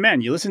 It's on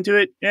demand. You listen to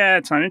it. Yeah,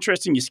 it's not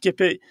interesting. You skip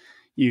it.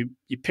 You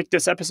pick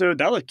this episode.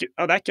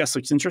 That guest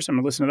looks interesting. I'm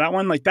gonna listen to that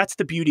one. Like that's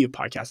the beauty of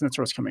podcasts, and that's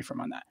where it's coming from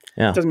on that.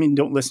 Yeah. It doesn't mean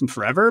don't listen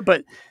forever,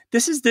 but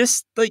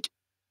this like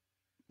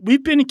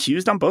we've been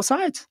accused on both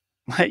sides.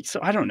 Like, so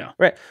I don't know.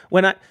 Right.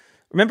 When I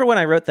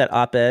wrote that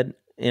op-ed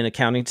in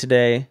Accounting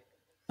Today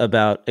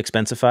about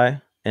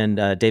Expensify and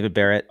David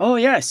Barrett. Oh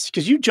yes,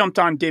 because you jumped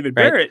on David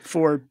Barrett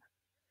for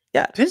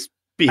his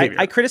behavior.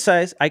 I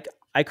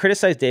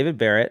criticized David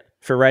Barrett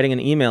for writing an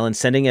email and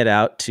sending it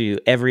out to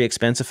every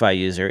Expensify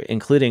user,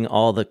 including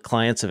all the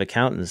clients of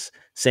accountants,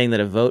 saying that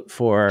a vote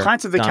for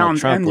clients of Donald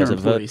Trump was a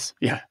vote.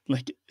 Yeah,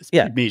 like it's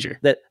major.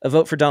 That a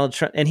vote for Donald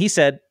Trump, and he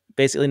said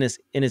basically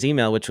in his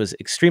email, which was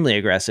extremely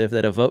aggressive,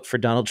 that a vote for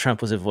Donald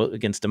Trump was a vote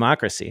against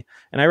democracy.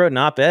 And I wrote an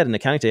op-ed in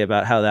Accounting Today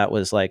about how that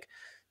was like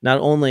not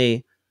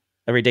only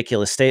a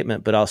ridiculous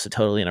statement, but also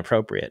totally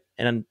inappropriate.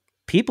 And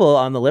people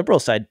on the liberal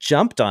side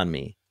jumped on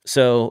me.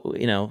 So,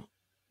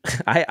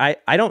 I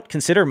don't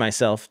consider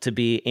myself to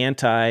be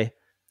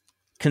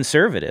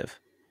anti-conservative.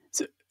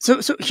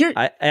 So here,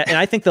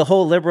 I think the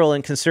whole liberal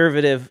and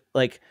conservative,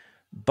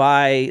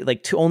 by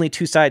only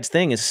 2 sides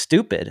thing is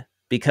stupid,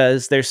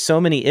 because there's so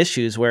many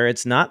issues where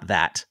it's not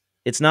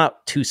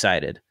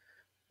 2-sided.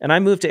 And I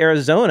moved to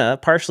Arizona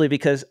partially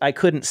because I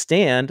couldn't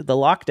stand the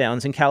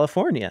lockdowns in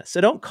California.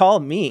 So don't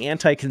call me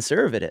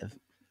anti-conservative.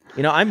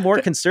 I'm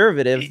more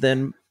conservative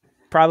than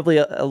probably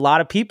a lot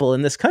of people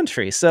in this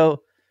country.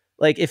 So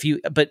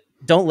but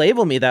don't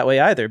label me that way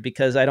either,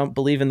 because I don't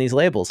believe in these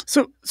labels.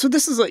 So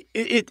this is like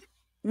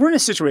we're in a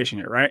situation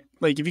here, right?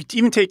 Like if you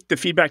even take the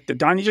feedback that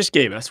Donnie just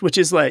gave us, which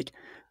is like,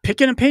 pick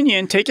an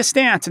opinion, take a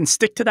stance, and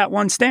stick to that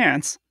one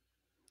stance,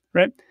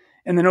 right?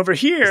 And then over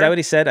here, is that what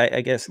he said?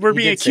 I guess we're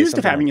being accused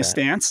of having a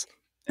stance,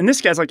 and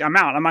this guy's like, "I'm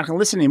out. I'm not going to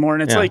listen anymore."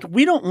 And it's like,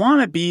 we don't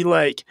want to be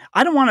like,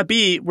 I don't want to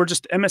be. We're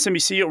just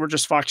MSNBC or we're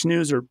just Fox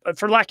News, or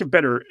for lack of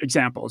better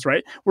examples,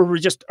 right? Where we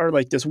just are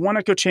like this one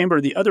echo chamber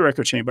or the other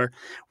echo chamber.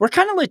 We're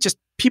kind of like just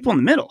people in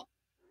the middle,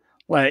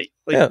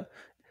 yeah.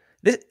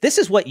 This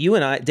is what you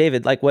and I,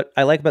 David, like what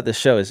I like about this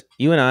show is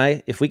you and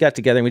I, if we got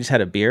together and we just had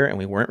a beer and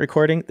we weren't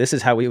recording, this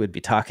is how we would be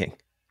talking.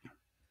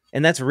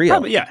 And that's real.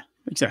 Probably, yeah,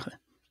 exactly.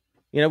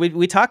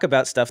 We talk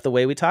about stuff the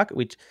way we talk.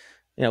 We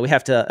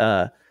have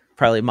to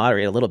probably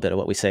moderate a little bit of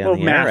what we say on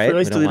the math, air, right? We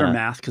always delete our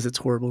math because it's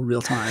horrible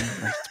real time.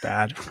 It's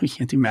bad. We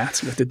can't do math,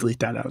 so we have to delete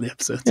that out of the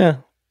episodes. Yeah.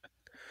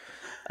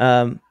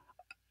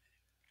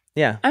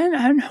 Yeah.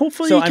 And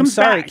hopefully he comes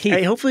back.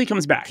 Keith. Hopefully he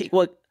comes back.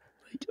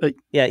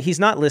 He's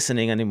not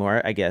listening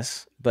anymore, I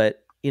guess.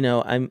 but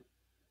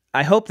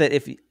I hope that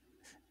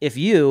if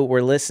you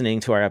were listening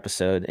to our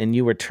episode and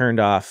you were turned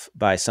off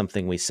by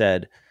something we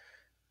said,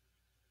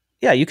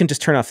 yeah, you can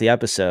just turn off the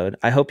episode.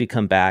 I hope you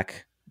come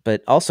back,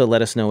 but also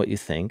let us know what you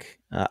think.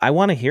 I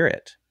want to hear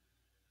it.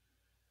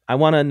 I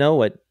want to know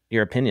what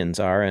your opinions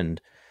are. And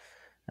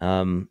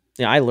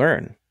I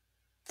learn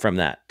from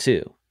that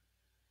too.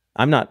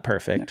 I'm not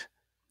perfect.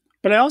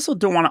 But I also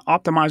don't want to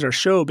optimize our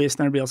show based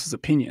on everybody else's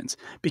opinions,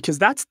 because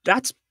that's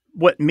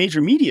what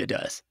major media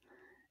does.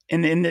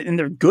 And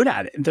they're good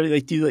at it. They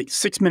do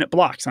 6-minute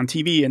blocks on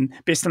TV and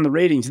based on the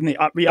ratings, and they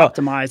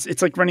re-optimize.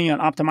 It's like running an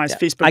optimized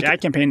Facebook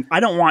ad campaign. I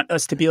don't want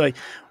us to be like,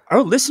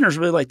 our listeners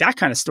really like that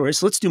kind of story,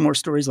 so let's do more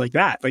stories like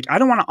that. Like, I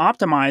don't want to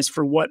optimize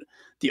for what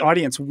the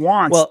audience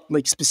wants,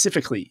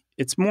 specifically.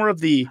 It's more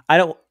of the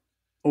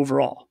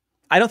overall.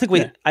 I don't think we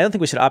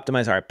should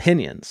optimize our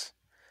opinions.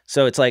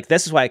 So it's like,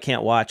 this is why I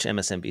can't watch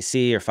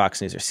MSNBC or Fox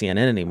News or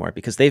CNN anymore,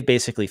 because they've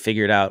basically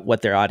figured out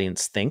what their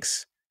audience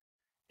thinks.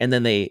 And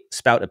then they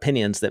spout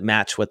opinions that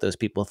match what those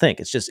people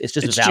think. It's just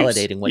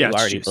validating what you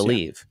already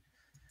believe,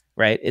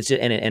 right? It's just,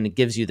 and it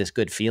gives you this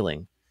good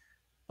feeling,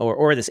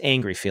 or this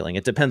angry feeling.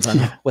 It depends on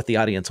what the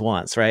audience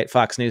wants, right?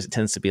 Fox News, it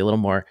tends to be a little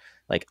more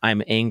like,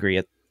 I'm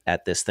angry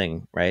at this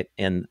thing, right?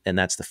 And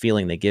that's the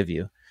feeling they give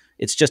you.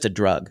 It's just a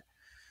drug.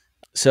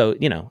 So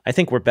I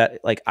think we're better.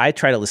 Like, I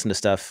try to listen to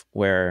stuff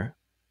where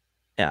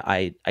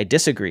I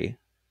disagree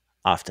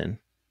often.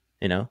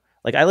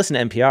 Like, I listen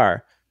to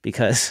NPR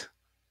because.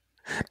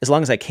 As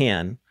long as I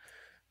can,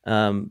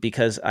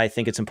 because I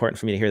think it's important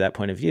for me to hear that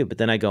point of view. But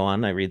then I go on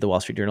and I read the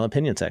Wall Street Journal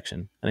opinion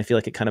section, and I feel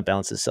like it kind of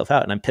balances itself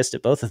out. And I'm pissed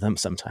at both of them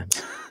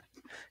sometimes.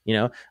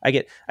 I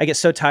get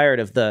so tired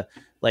of the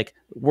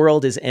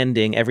world is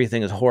ending,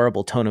 everything is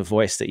horrible tone of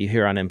voice that you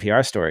hear on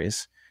NPR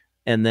stories.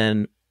 And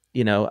then,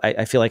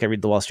 I feel like I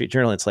read the Wall Street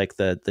Journal. It's like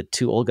the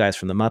two old guys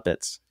from the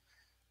Muppets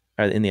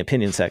are in the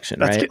opinion section,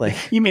 right? Like,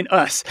 you mean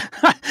us?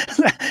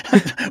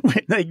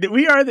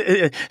 We are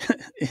the.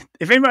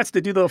 If anyone wants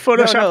to do the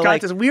Photoshop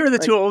contest, we are the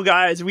two old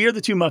guys. We are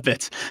the two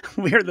Muppets.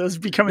 We are those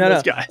becoming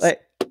those guys.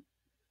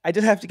 I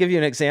just have to give you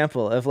an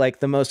example of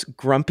the most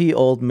grumpy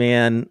old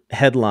man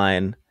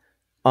headline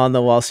on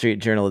the Wall Street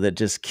Journal that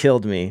just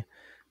killed me.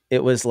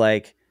 It was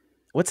like,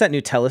 what's that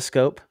new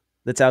telescope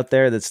that's out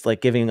there that's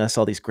giving us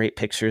all these great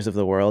pictures of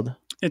the world?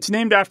 It's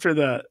named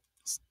after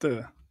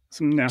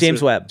some NASA,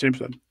 James Webb. James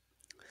Webb.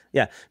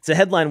 Yeah. So the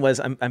headline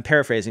was, I'm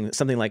paraphrasing,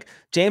 something like,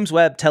 James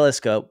Webb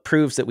Telescope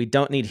proves that we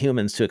don't need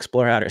humans to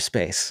explore outer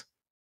space.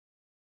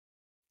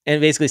 And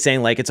basically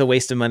saying it's a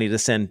waste of money to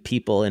send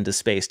people into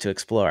space to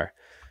explore,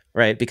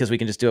 right? Because we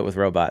can just do it with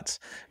robots.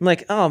 I'm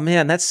like, oh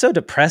man, that's so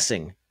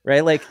depressing,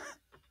 right?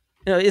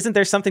 Isn't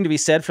there something to be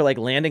said for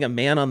landing a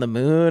man on the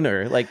moon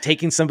or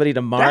taking somebody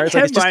to Mars? That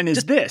headline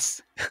is this.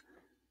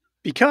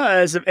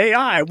 Because of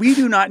AI, we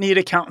do not need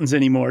accountants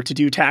anymore to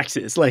do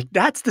taxes.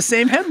 That's the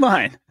same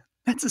headline.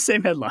 That's the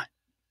same headline.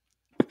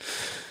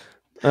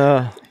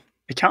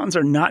 Accountants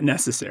are not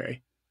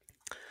necessary.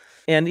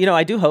 And,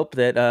 I do hope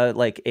that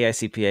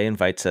AICPA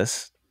invites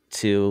us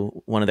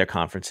to one of their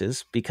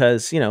conferences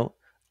because,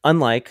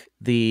 unlike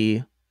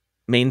the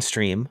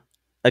mainstream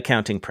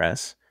accounting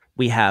press,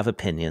 we have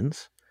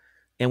opinions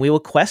and we will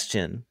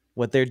question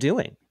what they're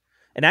doing.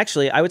 And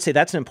actually, I would say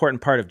that's an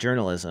important part of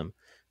journalism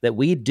that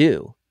we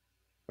do,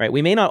 right?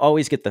 We may not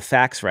always get the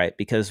facts right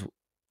because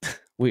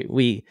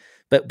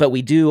but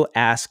we do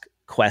ask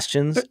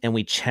questions and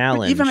we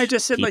challenge. Even I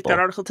just said people. That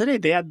article today,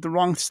 they had the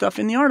wrong stuff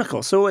in the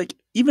article. So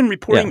even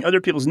reporting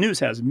other people's news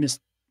has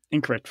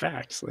incorrect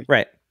facts.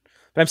 Right.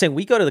 But I'm saying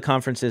we go to the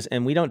conferences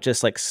and we don't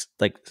just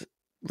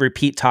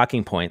repeat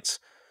talking points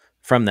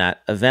from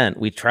that event.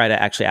 We try to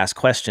actually ask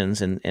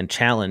questions and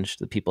challenge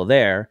the people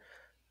there.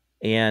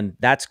 And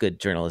that's good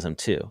journalism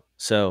too.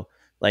 So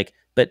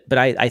but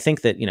I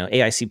think that,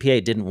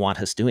 AICPA didn't want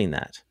us doing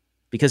that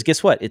because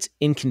guess what? It's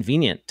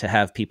inconvenient to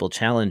have people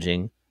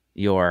challenging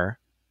your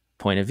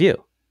point of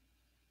view.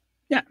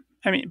 Yeah.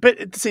 I mean, but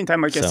at the same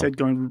time, I said,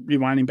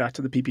 rewinding back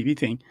to the PPP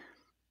thing,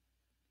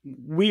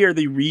 we are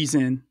the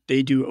reason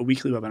they do a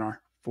weekly webinar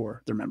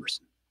for their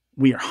members.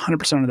 We are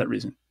 100% of that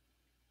reason.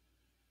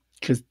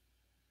 Because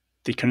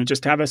they couldn't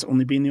just have us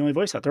only being the only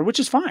voice out there, which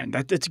is fine.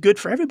 It's good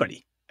for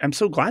everybody. I'm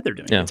so glad they're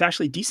doing it. It's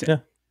actually decent. Yeah.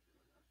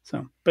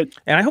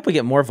 And I hope we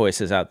get more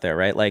voices out there,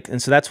 right?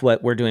 And so that's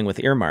what we're doing with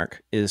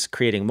Earmark is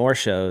creating more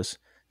shows.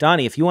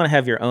 Donnie, if you want to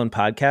have your own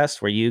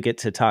podcast where you get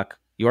to talk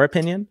your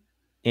opinion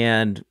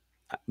and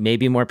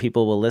maybe more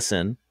people will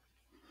listen,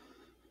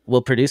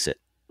 we'll produce it.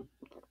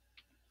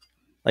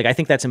 I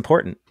think that's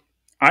important.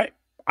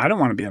 I don't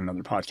want to be on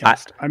another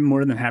podcast. I'm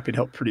more than happy to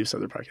help produce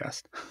other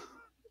podcasts.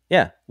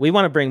 Yeah. We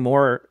want to bring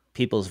more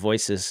people's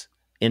voices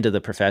into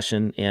the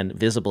profession and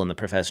visible in the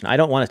profession. I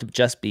don't want it to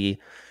just be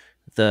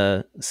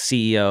the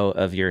CEO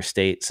of your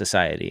state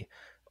society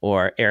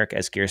or Eric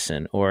S.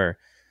 Gearson or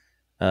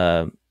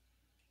that's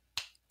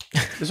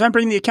why I'm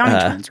bringing the accounting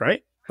trends,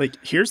 right?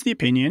 Here's the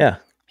opinion. Yeah.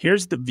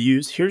 Here's the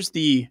views. Here's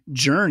the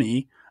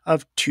journey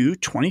of two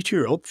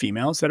 22-year-old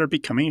females that are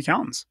becoming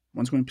accountants.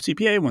 One's going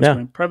CPA, one's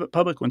going private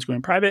public, one's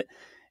going private.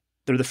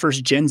 They're the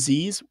first Gen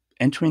Zs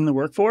entering the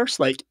workforce,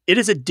 like it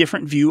is a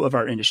different view of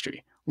our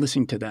industry,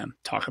 listening to them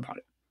talk about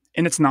it.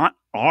 And it's not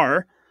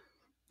our,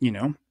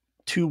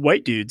 two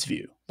white dudes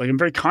view. Like I'm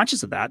very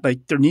conscious of that.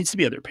 Like there needs to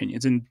be other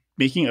opinions, and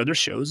making other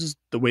shows is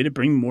the way to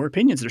bring more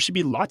opinions. There should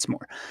be lots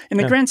more. In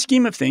the grand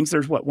scheme of things,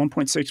 there's 1.6,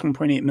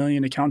 1.8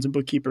 million accountants and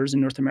bookkeepers in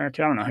North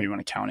America. I don't know how you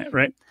want to count it,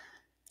 right?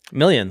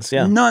 Millions,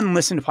 yeah. None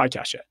listen to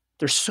podcasts yet.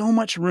 There's so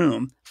much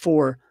room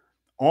for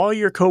all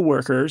your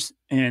coworkers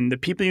and the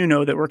people you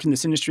know that work in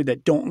this industry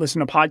that don't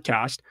listen to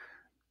podcasts.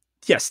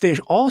 Yes, they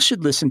all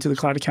should listen to the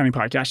Cloud Accounting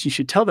Podcast. You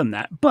should tell them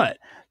that. But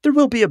there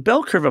will be a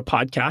bell curve of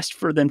podcasts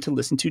for them to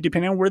listen to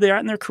depending on where they're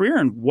at in their career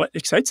and what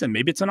excites them.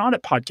 Maybe it's an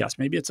audit podcast.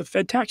 Maybe it's a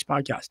Fed tax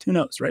podcast. Who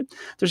knows, right?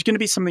 There's going to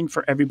be something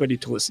for everybody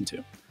to listen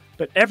to.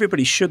 But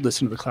everybody should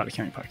listen to the Cloud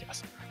Accounting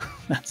Podcast.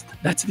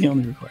 That's the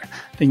only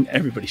thing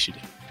everybody should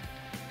do.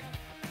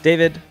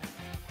 David,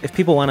 if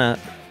people want to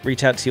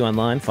reach out to you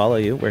online, follow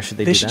you, where should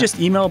they do that? They should just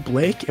email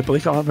Blake at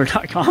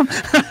blakeoliver.com.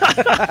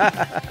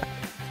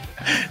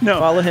 No.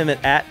 Follow him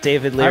at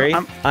David Leary.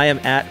 I am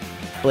at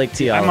Blake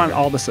T. Oliver. I'm on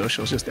all the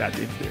socials, just at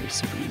David Leary.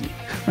 Super easy.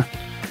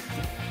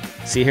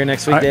 See you here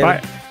next week, David. Bye.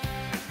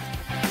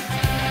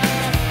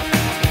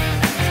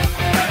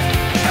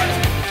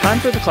 Time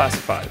for the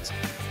classifieds.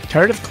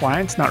 Tired of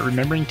clients not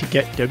remembering to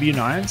get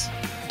W-9s?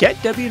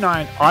 Get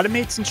W-9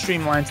 automates and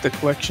streamlines the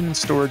collection and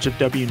storage of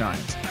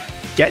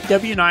W-9s. Get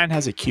W-9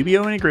 has a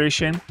QBO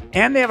integration,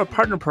 and they have a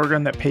partner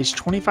program that pays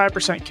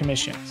 25%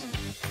 commissions.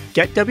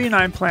 Get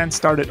W-9 plans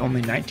start at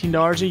only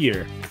 $19 a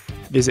year.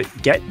 Visit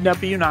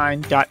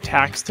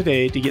getw9.tax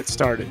today to get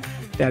started.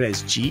 That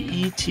is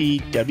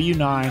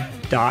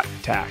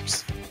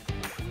getw9.tax.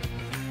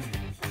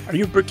 Are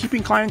your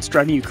bookkeeping clients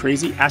driving you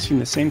crazy, asking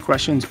the same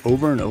questions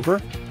over and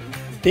over?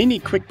 They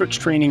need QuickBooks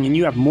training, and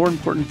you have more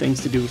important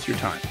things to do with your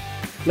time.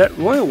 Let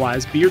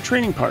RoyalWise be your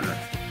training partner.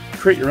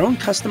 Create your own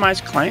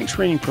customized client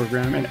training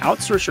program and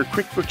outsource your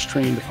QuickBooks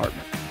training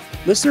department.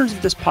 Listeners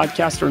of this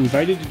podcast are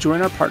invited to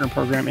join our partner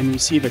program and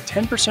receive a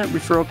 10%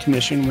 referral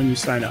commission when you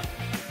sign up.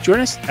 Join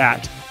us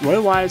at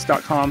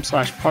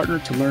royalwise.com/partner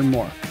to learn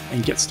more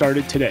and get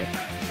started today.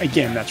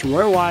 Again, that's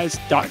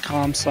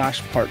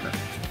royalwise.com/partner.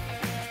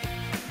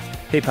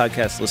 Hey,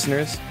 podcast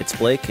listeners, it's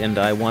Blake, and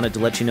I wanted to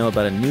let you know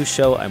about a new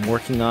show I'm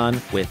working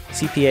on with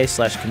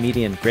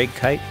CPA/comedian Greg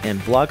Kite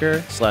and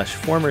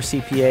blogger/former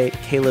CPA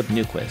Caleb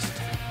Newquist.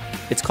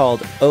 It's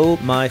called Oh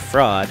My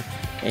Fraud,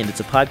 and it's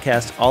a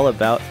podcast all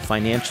about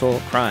financial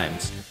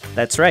crimes.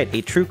 That's right,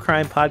 a true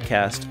crime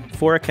podcast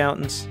for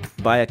accountants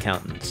by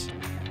accountants.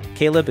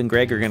 Caleb and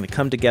Greg are going to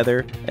come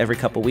together every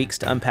couple weeks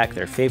to unpack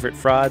their favorite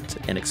frauds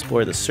and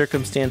explore the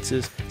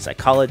circumstances,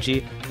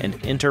 psychology, and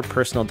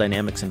interpersonal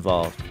dynamics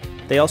involved.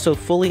 They also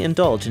fully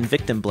indulge in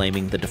victim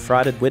blaming the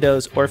defrauded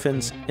widows,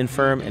 orphans,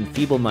 infirm, and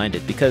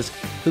feeble-minded, because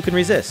who can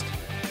resist?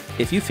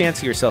 If you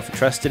fancy yourself a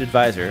trusted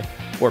advisor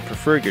or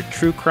prefer your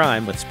true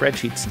crime with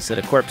spreadsheets instead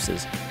of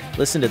corpses,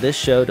 listen to this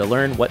show to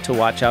learn what to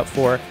watch out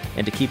for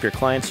and to keep your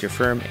clients, your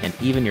firm, and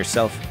even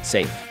yourself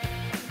safe.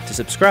 To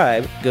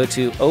subscribe, go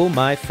to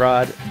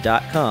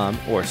ohmyfraud.com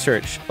or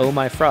search Oh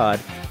My Fraud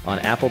on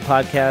Apple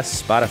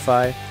Podcasts,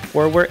 Spotify,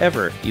 or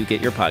wherever you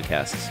get your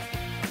podcasts.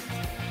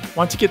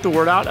 Want to get the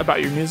word out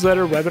about your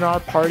newsletter,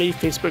 webinar, party,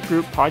 Facebook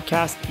group,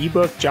 podcast,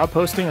 ebook, job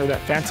posting, or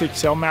that fancy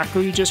Excel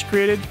macro you just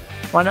created?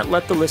 Why not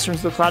let the listeners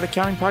of the Cloud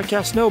Accounting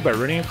Podcast know by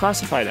running a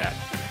classified ad?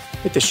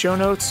 Hit the show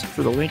notes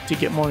for the link to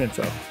get more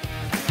info.